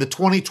 guys from the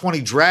 2020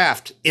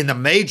 draft in the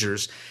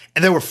majors,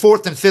 and they were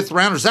 4th and 5th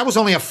rounders. That was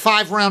only a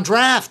 5-round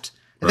draft.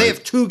 And They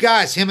have 2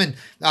 guys, him and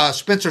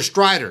Spencer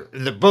Strider,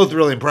 and they're both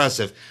really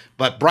impressive.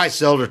 But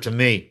Bryce Elder, to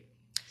me,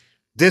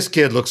 this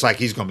kid looks like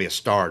he's going to be a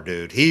star,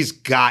 dude. He's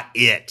got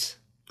it.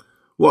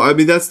 Well, I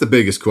mean, that's the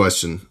biggest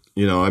question.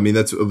 I mean,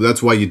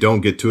 that's why you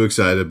don't get too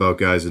excited about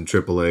guys in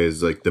AAA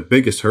is like the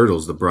biggest hurdle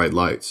is the bright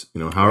lights.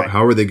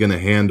 How are they going to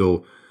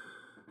handle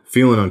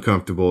feeling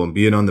uncomfortable and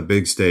being on the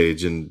big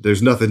stage? And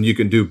there's nothing you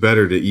can do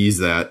better to ease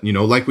that.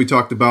 Like we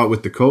talked about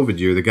with the COVID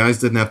year, the guys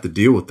didn't have to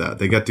deal with that.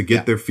 They got to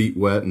get their feet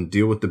wet and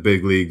deal with the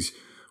big leagues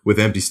with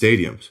empty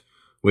stadiums,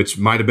 which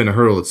might have been a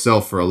hurdle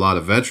itself for a lot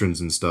of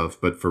veterans and stuff.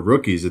 But for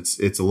rookies,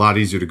 it's a lot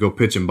easier to go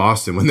pitch in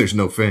Boston when there's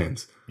no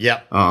fans.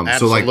 Yeah,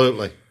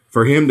 absolutely. So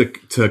for him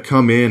to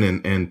come in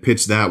and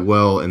pitch that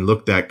well and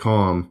look that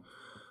calm,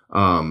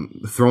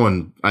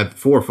 throwing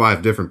 4 or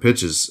 5 different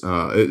pitches,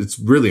 it's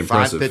really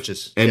impressive. 5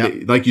 pitches.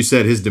 And like you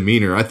said, his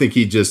demeanor, I think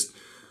you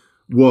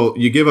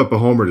give up a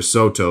homer to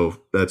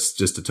Soto. That's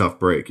just a tough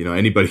break.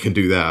 Anybody can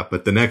do that.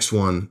 But the next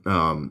one,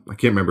 I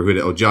can't remember who hit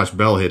it. Oh, Josh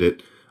Bell hit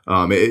it.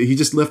 He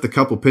just left a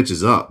couple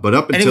pitches up, but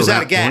up until he was that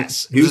out of point,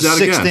 gas. He was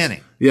out of gas. 6th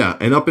inning. Yeah,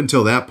 and up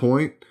until that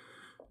point,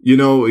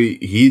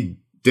 he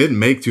didn't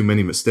make too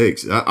many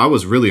mistakes. I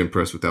was really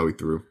impressed with how he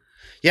threw.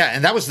 Yeah,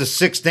 and that was the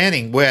 6th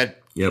inning where,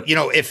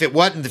 if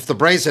the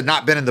Braves had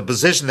not been in the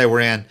position they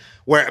were in,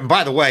 and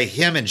by the way,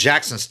 him and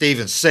Jackson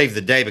Stevens saved the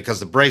day because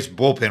the Braves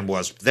bullpen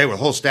the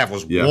whole staff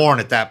was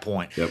worn at that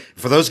point. Yep.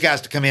 For those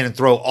guys to come in and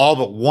throw all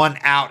but 1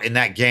 out in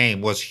that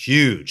game was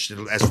huge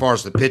as far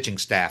as the pitching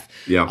staff.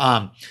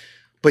 Yeah.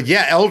 But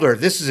yeah, Elder,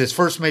 this is his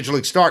first major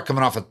league start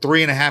coming off a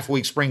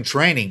 3.5-week spring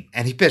training,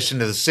 and he pitched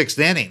into the 6th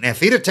inning. And if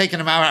he'd have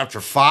taken him out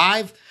after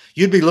 5,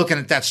 you'd be looking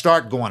at that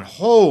start going,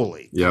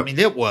 holy. Yep. I mean,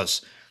 it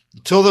was,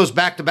 until those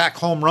back-to-back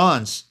home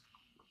runs,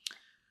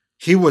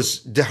 he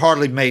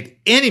hardly made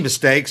any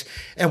mistakes.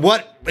 And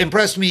what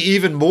impressed me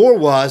even more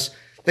was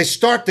they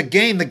start the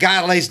game, the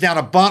guy lays down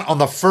a bunt on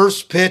the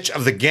first pitch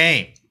of the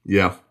game.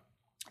 Yeah.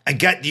 And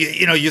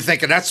you're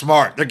thinking that's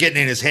smart. They're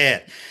getting in his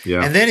head.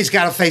 Yeah. And then he's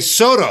got to face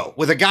Soto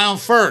with a guy on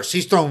first.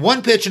 He's thrown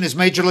 1 pitch in his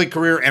major league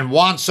career, and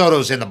Juan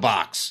Soto's in the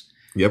box.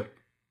 Yep.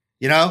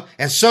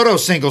 And Soto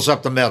singles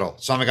up the middle.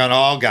 So I'm going,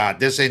 oh, God,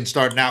 this ain't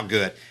starting out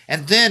good.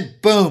 And then,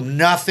 boom,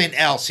 nothing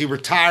else. He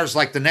retires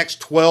like the next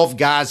 12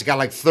 guys. He got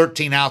like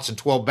 13 outs and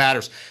 12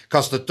 batters.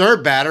 Because the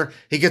third batter,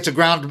 he gets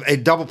a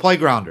double play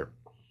grounder.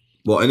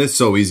 Well, and it's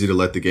so easy to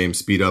let the game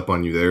speed up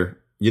on you there.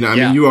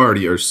 mean, you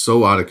already are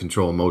so out of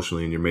control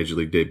emotionally in your major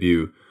league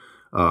debut.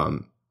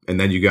 And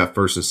then you got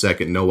first and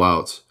second, no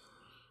outs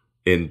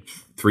in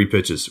 3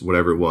 pitches,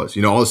 whatever it was.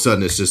 All of a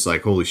sudden it's just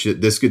like, holy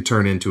shit, this could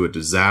turn into a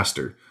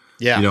disaster.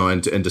 Yeah.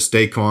 And to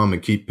stay calm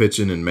and keep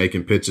pitching and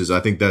making pitches,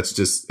 I think that's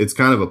it's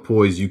kind of a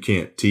poise you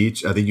can't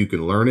teach. I think you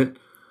can learn it,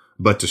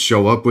 but to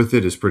show up with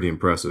it is pretty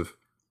impressive.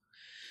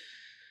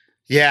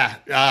 Yeah.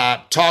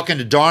 Talking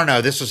to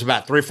Darno, this was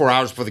about 3 or 4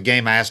 hours before the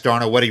game. I asked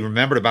Darno what he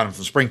remembered about him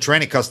from spring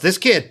training because this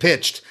kid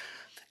pitched,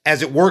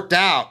 as it worked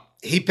out,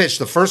 he pitched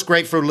the first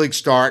Grapefruit League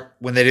start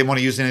when they didn't want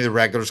to use any of the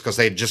regulars because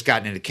they had just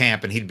gotten into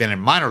camp, and he'd been in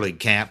minor league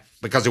camp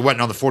because he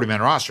wasn't on the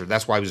 40-man roster.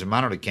 That's why he was in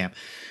minor league camp.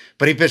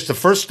 But he pitched the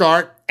first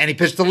start, and he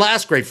pitched the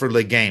last Grapefruit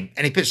League game,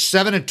 and he pitched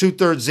 7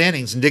 2/3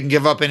 innings and didn't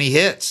give up any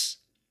hits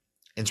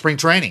in spring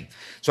training.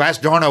 So I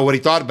asked Darno what he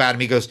thought about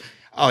him. He goes,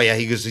 oh, yeah,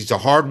 he's a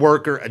hard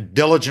worker, a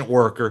diligent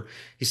worker.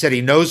 He said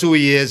he knows who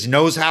he is,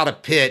 knows how to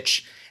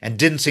pitch, and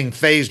didn't seem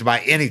fazed by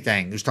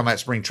anything. He was talking about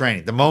spring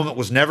training. The moment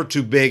was never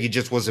too big. He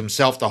just was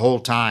himself the whole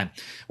time,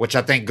 which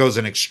I think goes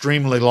an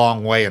extremely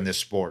long way in this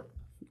sport.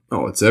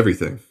 Oh, it's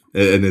everything.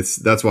 And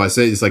that's why I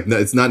say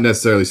it's not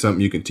necessarily something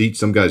you can teach.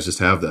 Some guys just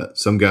have that.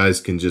 Some guys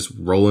can just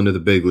roll into the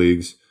big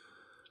leagues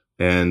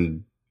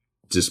and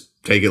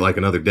just take it like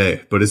another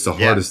day. But it's the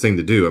hardest thing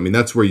to do. I mean,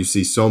 that's where you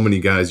see so many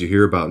guys you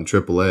hear about in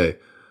AAA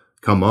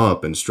come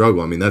up and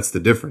struggle. I mean, that's the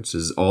difference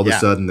is all of a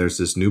sudden there's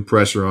this new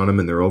pressure on them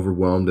and they're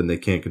overwhelmed and they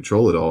can't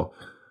control it all.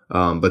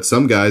 But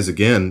some guys,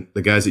 again,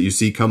 the guys that you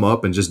see come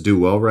up and just do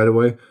well right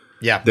away,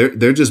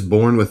 they're just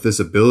born with this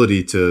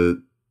ability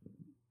to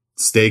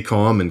stay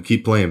calm and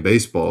keep playing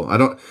baseball. I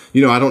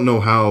don't know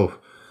how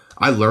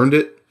I learned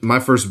it. My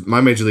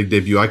major league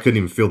debut, I couldn't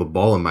even feel the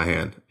ball in my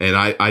hand. And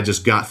I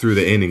just got through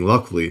the inning,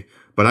 luckily,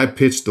 but I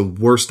pitched the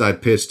worst I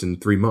pitched in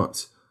 3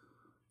 months.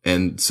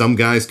 And some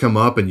guys come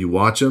up and you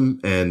watch them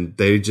and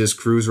they just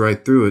cruise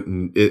right through it.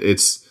 And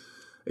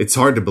it's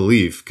hard to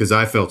believe because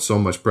I felt so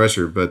much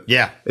pressure. But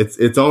yeah,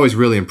 it's always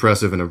really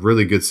impressive and a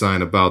really good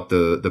sign about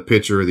the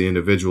pitcher or the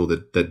individual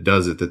that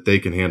does it, that they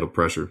can handle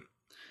pressure.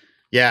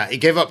 Yeah, he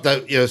gave up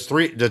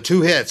the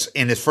 2 hits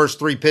in his first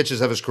 3 pitches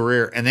of his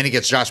career, and then he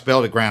gets Josh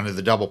Bell to ground to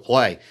the double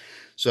play.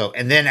 So,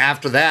 and then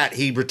after that,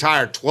 he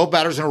retired 12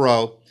 batters in a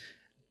row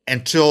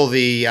until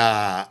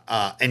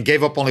and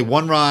gave up only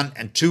 1 run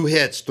and 2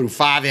 hits through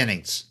 5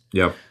 innings.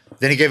 Yep.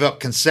 Then he gave up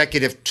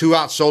consecutive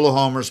 2-out solo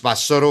homers by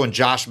Soto and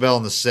Josh Bell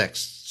in the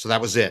 6th. So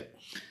that was it.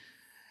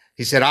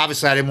 He said,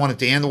 obviously, I didn't want it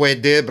to end the way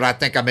it did, but I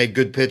think I made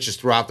good pitches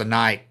throughout the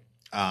night.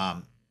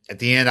 At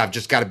the end, I've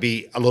just got to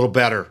be a little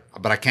better,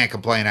 but I can't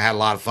complain. I had a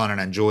lot of fun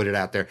and I enjoyed it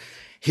out there.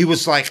 He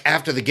was like,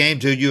 after the game,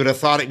 dude, you would have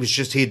thought it was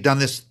just he had done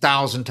this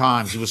 1,000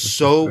 times. He was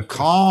so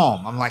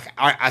calm. I'm like,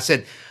 I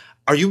said,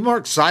 are you more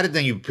excited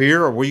than you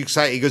appear, or were you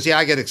excited? He goes, yeah,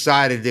 I get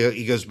excited.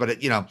 He goes,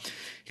 but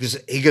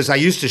he goes, I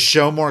used to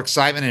show more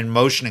excitement and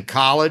emotion in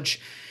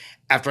college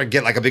after I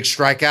get like a big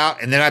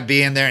strikeout, and then I'd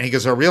be in there, and he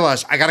goes, I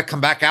realized I got to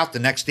come back out the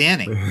next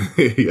inning.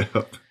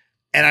 Yep.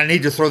 And I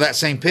need to throw that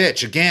same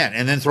pitch again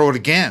and then throw it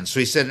again. So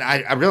he said,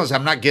 I realize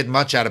I'm not getting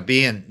much out of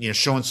being,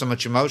 showing so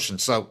much emotion.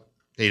 So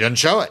he doesn't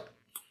show it.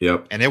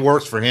 Yep. And it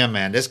works for him,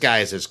 man. This guy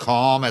is as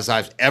calm as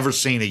I've ever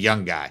seen a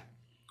young guy.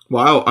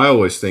 Well, I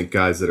always think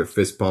guys that are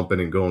fist pumping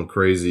and going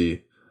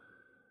crazy,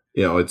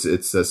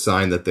 it's a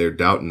sign that they're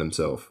doubting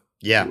themselves.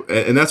 Yeah.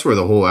 And that's where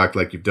the whole act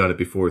like you've done it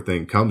before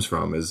thing comes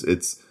from, is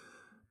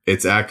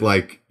it's act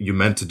like you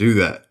meant to do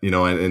that,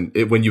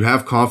 when you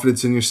have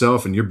confidence in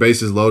yourself and your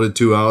base is loaded,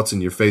 2 outs,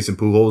 and you're facing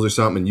Pujols or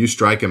something, and you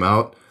strike him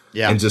out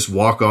and just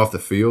walk off the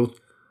field.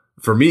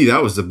 For me,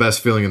 that was the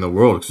best feeling in the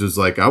world, because it was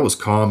like I was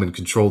calm and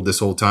controlled this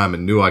whole time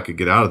and knew I could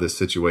get out of this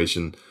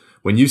situation.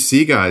 When you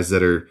see guys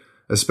that are,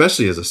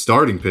 especially as a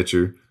starting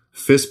pitcher,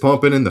 fist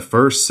pumping in the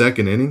first,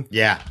 second inning.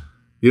 Yeah.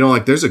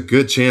 There's a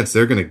good chance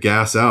they're going to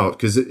gas out,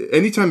 because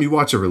anytime you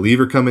watch a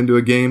reliever come into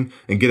a game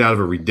and get out of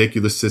a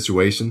ridiculous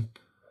situation,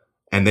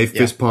 and they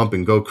fist pump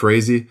and go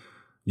crazy,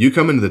 you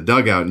come into the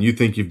dugout and you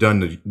think you've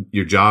done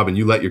your job and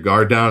you let your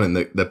guard down, and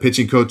the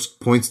pitching coach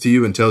points to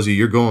you and tells you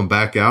you're going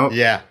back out.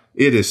 Yeah.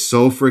 It is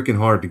so freaking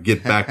hard to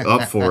get back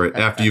up for it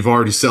after you've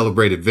already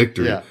celebrated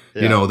victory. Yeah.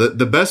 Yeah.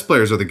 The best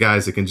players are the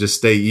guys that can just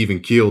stay even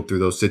keeled through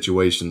those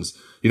situations.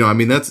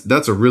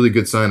 That's a really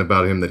good sign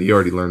about him, that he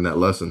already learned that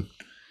lesson.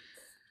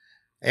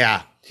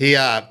 Yeah. He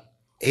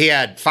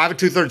had 5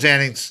 2/3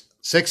 innings,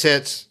 6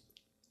 hits,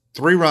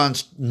 3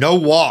 runs, no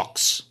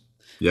walks.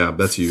 Yeah,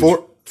 that's huge.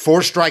 4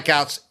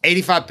 strikeouts,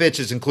 85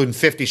 pitches, including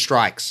 50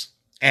 strikes.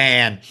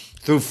 And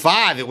through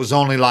 5, it was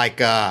only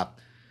like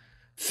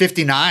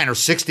 59 or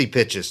 60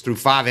 pitches through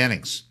 5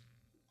 innings.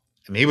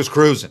 I mean, he was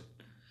cruising.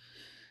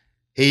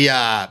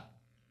 That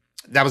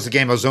was the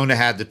game Ozuna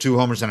had the 2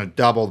 homers and a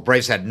double. The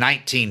Braves had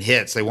 19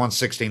 hits. They won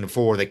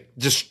 16-4. They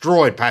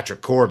destroyed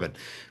Patrick Corbin.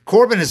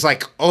 Corbin is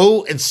like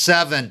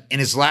 0-7 in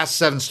his last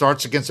 7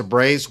 starts against the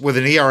Braves with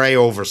an ERA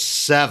over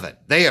 7.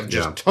 They have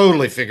just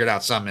totally figured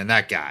out something in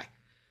that guy.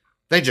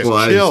 They just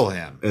kill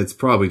him. It's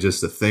probably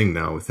just a thing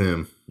now with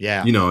him.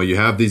 Yeah. You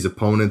have these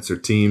opponents or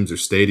teams or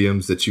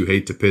stadiums that you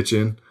hate to pitch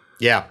in.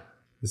 Yeah.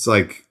 It's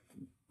like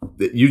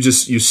you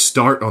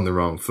start on the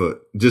wrong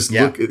foot. Just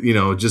look at,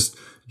 just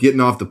getting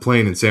off the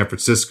plane in San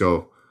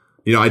Francisco.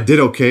 I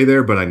did okay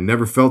there, but I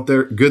never felt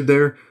good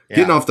there. Yeah.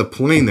 Getting off the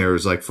plane there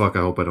was like, fuck, I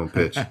hope I don't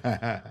pitch.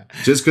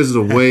 Just because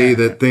of the way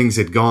that things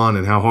had gone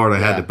and how hard I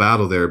had to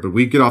battle there. But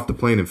we get off the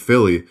plane in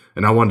Philly,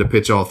 and I wanted to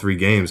pitch all 3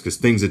 games because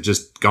things had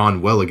just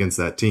gone well against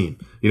that team.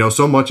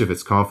 So much of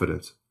it's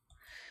confidence.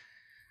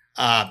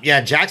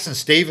 Jackson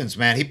Stevens,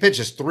 man, he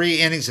pitches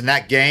 3 innings in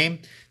that game.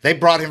 They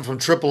brought him from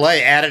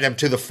AAA, added him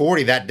to the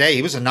 40 that day.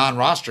 He was a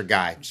non-roster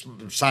guy,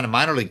 signed a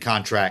minor league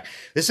contract.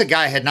 This is a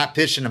guy who had not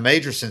pitched in a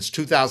major since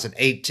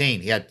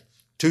 2018. He had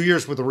 2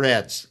 years with the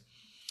Reds.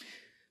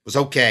 Was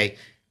okay.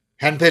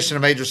 Hadn't pitched in a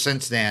major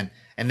since then.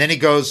 And then he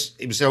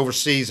was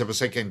overseas, I was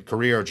thinking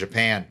Korea or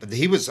Japan. But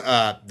he was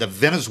the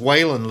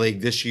Venezuelan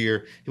League this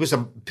year. He was a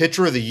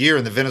pitcher of the year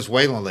in the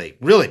Venezuelan League.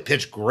 Really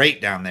pitched great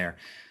down there.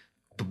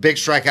 Big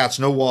strikeouts,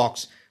 no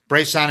walks.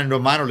 Braves signed him to a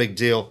minor league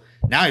deal.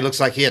 Now he looks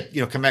like he had,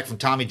 come back from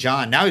Tommy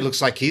John. Now he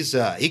looks like he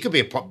could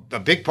be a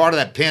big part of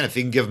that pen if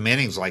he can give him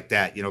innings like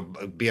that,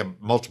 be a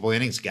multiple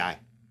innings guy.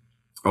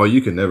 Oh,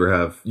 you can never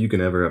have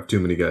too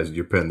many guys in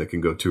your pen that can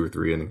go 2 or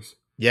 3 innings.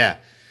 Yeah.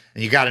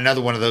 And you got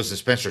another one of those in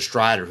Spencer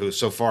Strider, who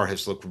so far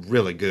has looked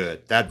really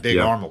good. That big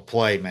arm will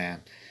play,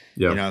 man.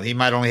 Yeah. He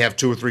might only have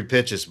 2 or 3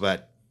 pitches,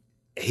 but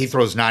he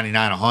throws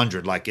 99,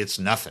 100 like it's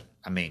nothing.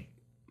 I mean,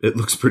 it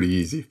looks pretty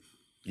easy.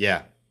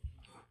 Yeah.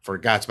 For a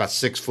guy that's about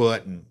 6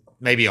 foot and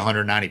maybe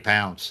 190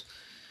 pounds.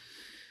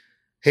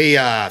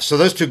 So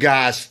those 2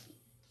 guys,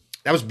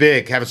 that was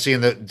big,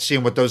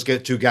 seeing what those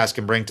 2 guys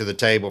can bring to the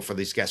table for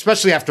these guys,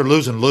 especially after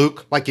losing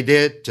Luke like you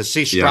did, to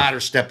see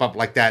Strider step up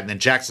like that and then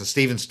Jackson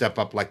Stevens step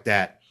up like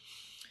that.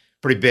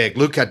 Pretty big.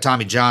 Luke had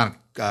Tommy John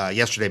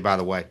yesterday, by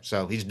the way,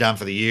 so he's done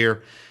for the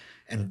year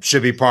and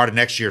should be part of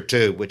next year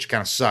too, which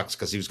kind of sucks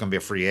because he was going to be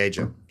a free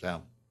agent.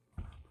 So,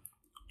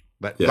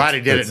 but glad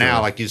he did it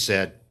now, like you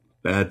said.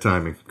 Bad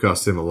timing.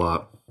 Cost him a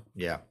lot.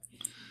 Yeah.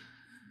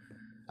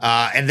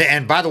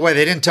 And by the way,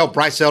 they didn't tell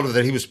Bryce Elder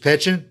that he was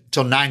pitching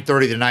until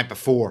 9:30 the night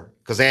before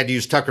because they had to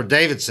use Tucker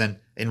Davidson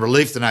in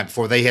relief the night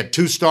before. They had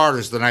 2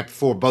 starters the night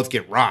before, both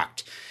get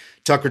rocked.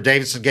 Tucker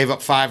Davidson gave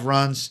up 5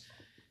 runs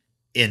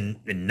in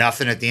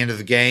nothing at the end of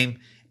the game.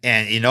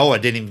 And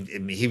Ynoa didn't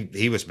even,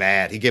 he was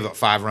bad. He gave up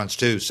 5 runs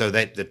too. So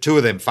the 2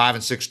 of them, 5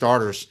 and 6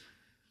 starters,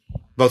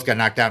 both got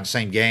knocked out in the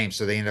same game.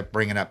 So they ended up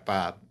bringing up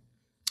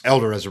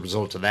Elder as a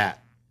result of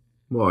that.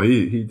 Well,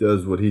 he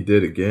does what he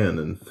did again.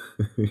 And,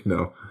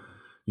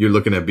 you're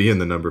looking at being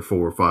the number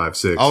 4, 5,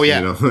 6. Oh,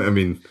 yeah. I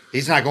mean,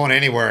 he's not going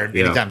anywhere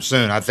anytime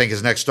soon. I think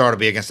his next start will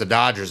be against the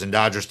Dodgers in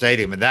Dodger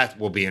Stadium, and that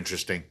will be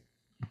interesting.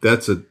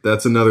 That's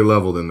another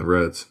level than the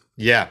Reds.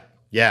 Yeah.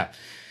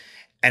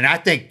 And I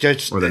think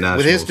just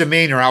with his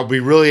demeanor, I'll be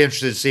really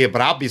interested to see it, but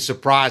I'll be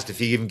surprised if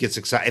he even gets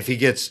excited, if he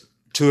gets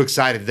too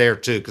excited there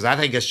too, because I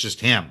think it's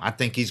just him. I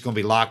think he's going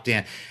to be locked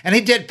in. And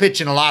he did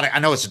pitch in a lot of, I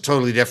know it's a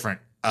totally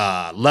different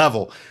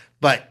level,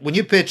 but when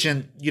you pitch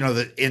in,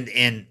 the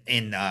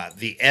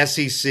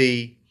SEC,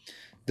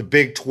 the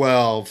Big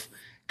 12,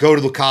 go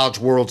to the College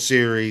World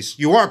Series,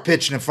 you are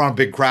pitching in front of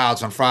big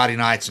crowds on Friday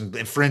nights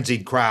and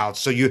frenzied crowds.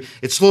 So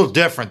it's a little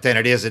different than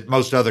it is at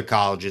most other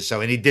colleges. So,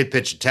 and he did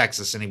pitch at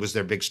Texas, and he was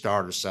their big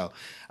starter. So,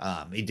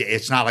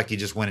 it's not like he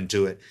just went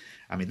into it.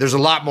 I mean, there's a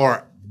lot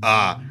more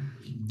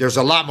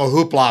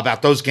hoopla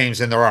about those games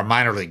than there are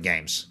minor league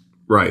games.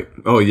 Right.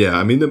 Oh yeah.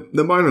 I mean,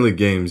 the minor league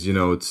games,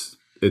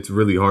 it's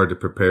really hard to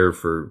prepare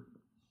for.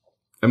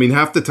 I mean,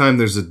 half the time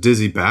there's a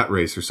dizzy bat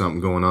race or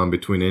something going on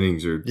between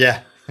innings, or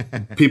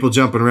people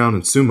jumping around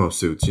in sumo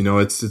suits.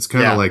 It's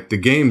kind of like the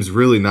game's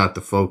really not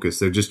the focus.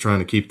 They're just trying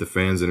to keep the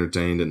fans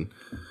entertained and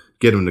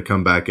get them to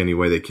come back any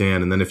way they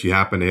can. And then if you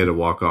happen to hit a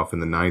walk-off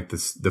in the ninth,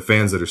 the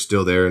fans that are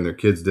still there and their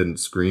kids didn't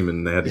scream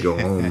and they had to go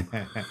home,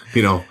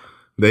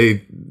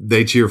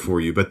 they cheer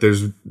for you. But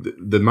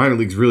the minor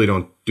leagues really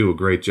don't do a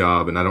great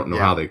job, and I don't know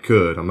how they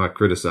could. I'm not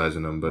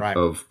criticizing them, but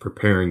of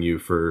preparing you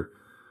for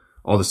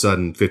all of a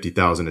sudden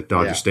 50,000 at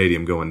Dodger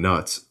Stadium going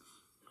nuts.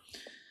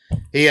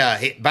 He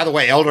by the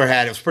way, Elder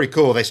it was pretty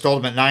cool. They stole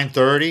him at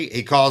 9:30.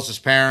 He calls his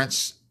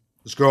parents,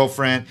 his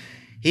girlfriend.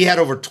 He had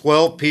over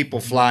 12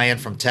 people fly in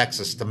from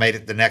Texas to make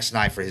it the next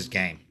night for his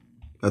game.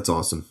 That's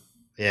awesome.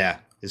 Yeah.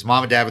 His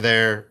mom and dad were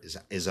there,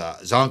 his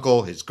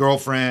uncle, his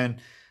girlfriend,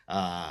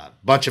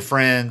 bunch of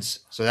friends.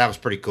 So that was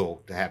pretty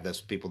cool to have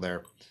those people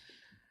there.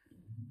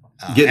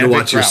 Getting to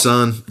watch your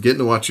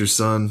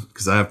son,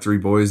 because I have 3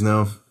 boys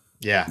now.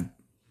 Yeah.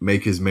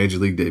 Make his major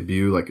league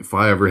debut. Like, if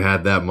I ever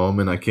had that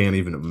moment, I can't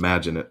even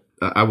imagine it.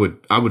 I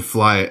would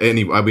fly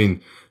I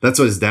mean, that's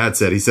what his dad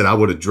said. He said I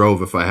would have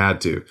drove if I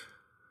had to.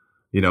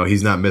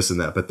 He's not missing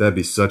that, but that'd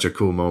be such a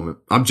cool moment.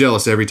 I'm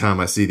jealous every time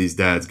I see these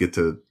dads get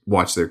to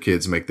watch their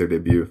kids make their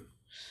debut.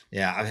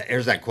 Yeah,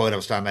 here's that quote I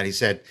was talking about. He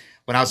said,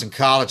 when I was in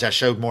college, I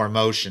showed more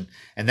emotion.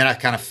 And then I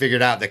kind of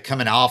figured out that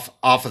coming off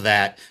of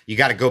that, you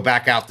got to go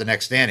back out the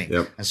next inning.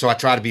 Yep. And so I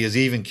try to be as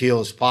even keel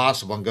as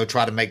possible and go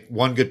try to make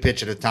one good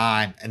pitch at a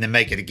time and then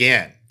make it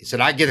again. He said,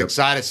 I get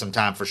excited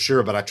sometime for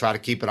sure, but I try to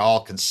keep it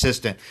all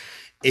consistent,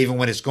 even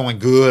when it's going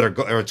good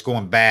or it's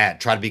going bad.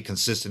 Try to be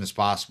consistent as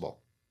possible.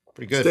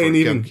 Pretty good Staying for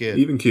a young kid.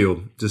 Even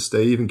keeled. Just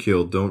stay even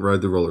keeled. Don't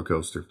ride the roller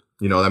coaster.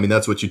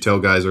 That's what you tell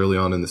guys early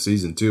on in the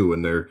season too,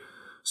 when they're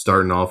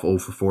starting off 0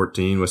 for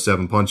 14 with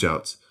 7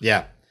 punch-outs.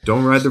 Yeah.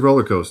 Don't ride the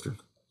roller coaster.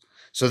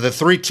 So the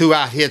 3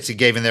 2-out hits he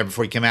gave in there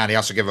before he came out, he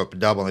also gave up a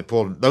double, and they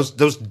pulled those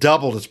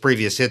doubled his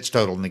previous hits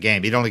total in the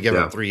game. He'd only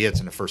given up 3 hits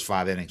in the first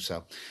 5 innings.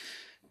 So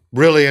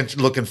really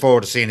looking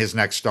forward to seeing his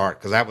next start,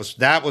 because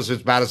that was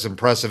about as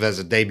impressive as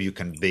a debut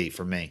can be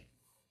for me.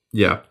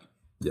 Yeah.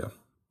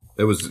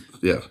 It was.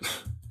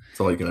 That's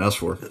all you can ask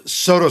for.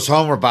 Soto's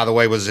homer, by the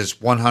way, was his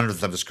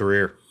 100th of his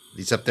career.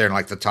 He's up there in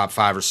like the top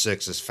 5 or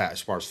 6 as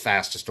far as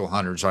fastest to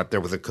 100s, right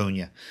there with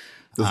Acuna.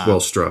 It was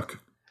well struck.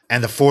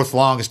 And the 4th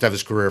longest of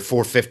his career,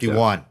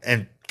 451. Yeah.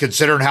 And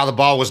considering how the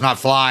ball was not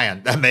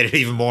flying, that made it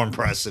even more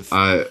impressive.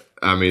 I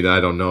mean,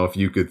 I don't know if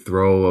you could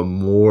throw a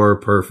more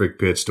perfect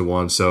pitch to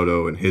Juan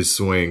Soto and his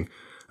swing,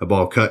 a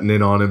ball cutting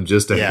in on him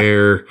just a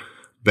hair,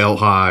 belt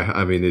high.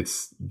 I mean,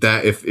 it's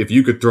that if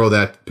you could throw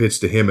that pitch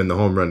to him in the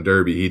home run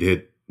derby, he'd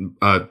hit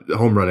a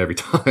home run every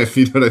time.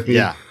 You know what I mean?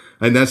 Yeah.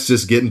 And that's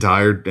just getting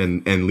tired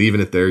and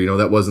leaving it there.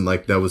 That wasn't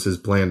like that was his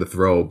plan to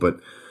throw, but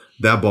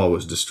that ball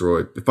was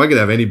destroyed. If I could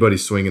have anybody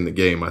swinging the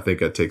game, I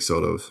think I'd take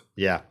Soto's.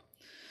 Yeah.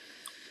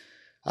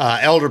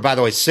 Elder, by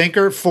the way,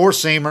 sinker,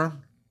 4-seamer,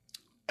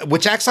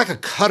 which acts like a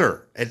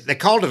cutter. They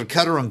called it a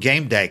cutter on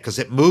game day because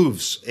it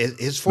moves.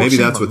 His 4-seamer Maybe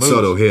that's what moves.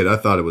 Soto hit. I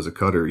thought it was a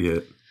cutter he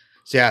hit.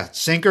 So yeah,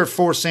 sinker,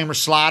 4-seamer,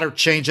 slider,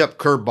 changeup,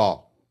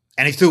 curveball.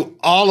 And he threw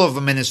all of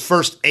them in his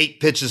first 8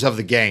 pitches of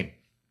the game.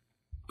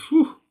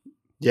 Whew.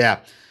 Yeah.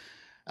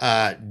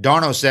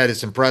 Darno said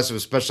it's impressive,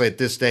 especially at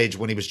this stage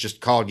when he was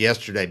just called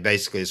yesterday.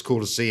 Basically, it's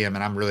cool to see him,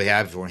 and I'm really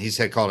happy for him. He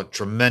said called it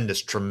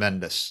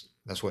tremendous.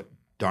 That's what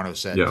Darno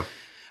said. Yeah.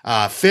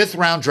 5th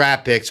round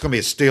draft pick. It's going to be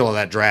a steal of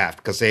that draft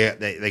because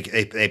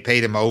they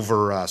paid him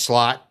over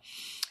slot.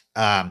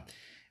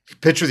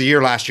 Pitcher of the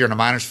year last year in the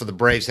minors for the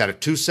Braves, had a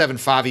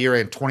 2.75 ERA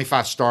and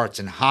 25 starts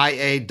in high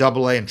A,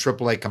 double A, and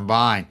triple A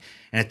combined.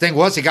 And the thing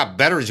was, he got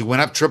better as he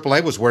went up.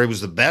 AAA was where he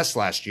was the best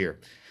last year.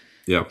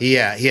 Yeah.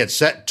 He had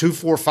set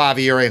 2.45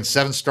 ERA in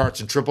 7 starts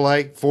in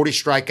AAA, 40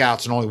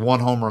 strikeouts, and only 1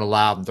 home run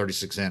allowed in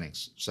 36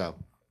 innings. So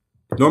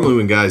normally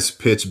when guys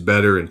pitch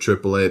better in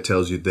AAA, it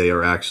tells you they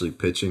are actually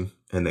pitching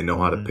and they know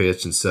how to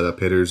pitch and set up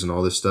hitters and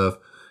all this stuff.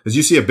 As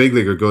you see a big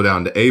leaguer go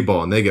down to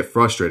A-ball and they get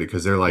frustrated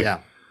because they're like,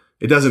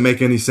 it doesn't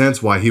make any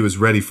sense why he was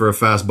ready for a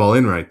fastball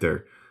in right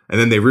there. And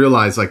then they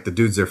realize like the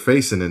dudes they're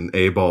facing in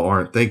A-ball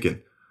aren't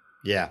thinking.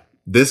 Yeah.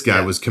 This guy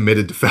was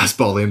committed to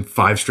fastball in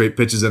 5 straight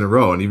pitches in a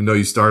row. And even though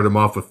you started him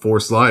off with 4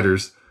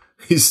 sliders,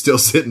 he's still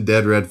sitting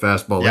dead red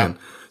fastball in.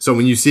 So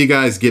when you see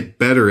guys get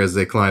better as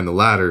they climb the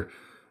ladder,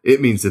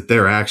 it means that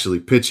they're actually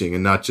pitching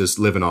and not just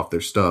living off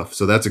their stuff.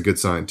 So that's a good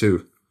sign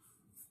too.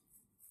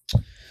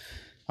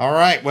 All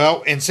right.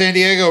 Well, in San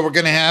Diego, we're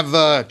going to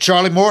have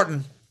Charlie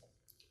Morton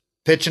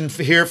pitching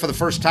here for the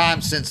first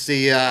time since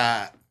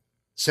that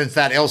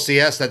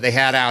LCS that they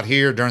had out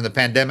here during the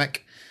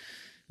pandemic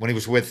when he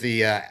was with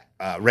the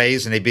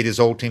Rays and they beat his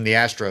old team, the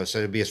Astros. So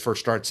it'll be his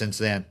first start since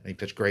then. He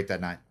pitched great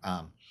that night.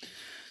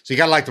 So you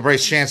got to like the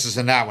Braves' chances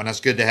in that one. That's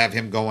good to have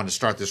him going to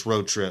start this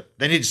road trip.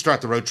 They need to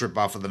start the road trip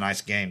off with a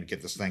nice game to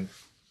get this thing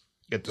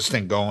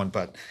going.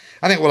 But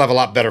I think we'll have a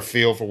lot better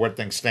feel for where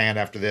things stand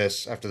after the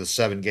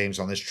 7 games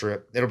on this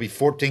trip. It'll be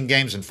 14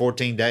 games in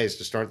 14 days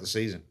to start the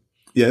season.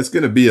 Yeah, it's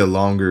going to be a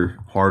longer,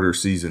 harder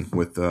season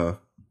with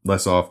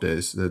less off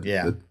days. It's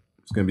going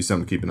to be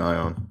something to keep an eye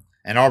on.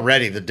 And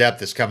already the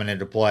depth is coming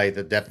into play,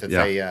 the depth that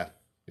they,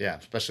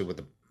 especially with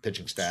the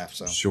pitching staff.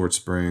 So short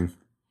spring.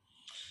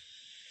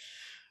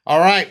 All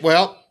right,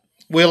 well,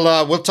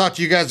 we'll talk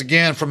to you guys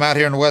again from out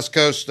here on the West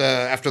Coast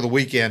after the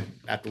weekend,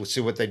 after we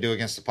see what they do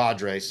against the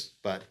Padres.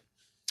 But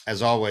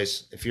as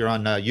always, if you're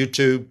on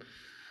YouTube,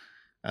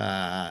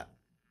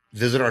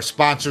 visit our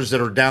sponsors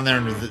that are down there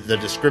in the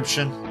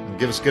description and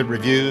give us good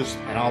reviews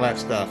and all that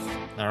stuff.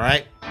 All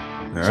right?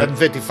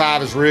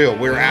 755 is real.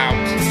 We're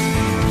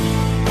out.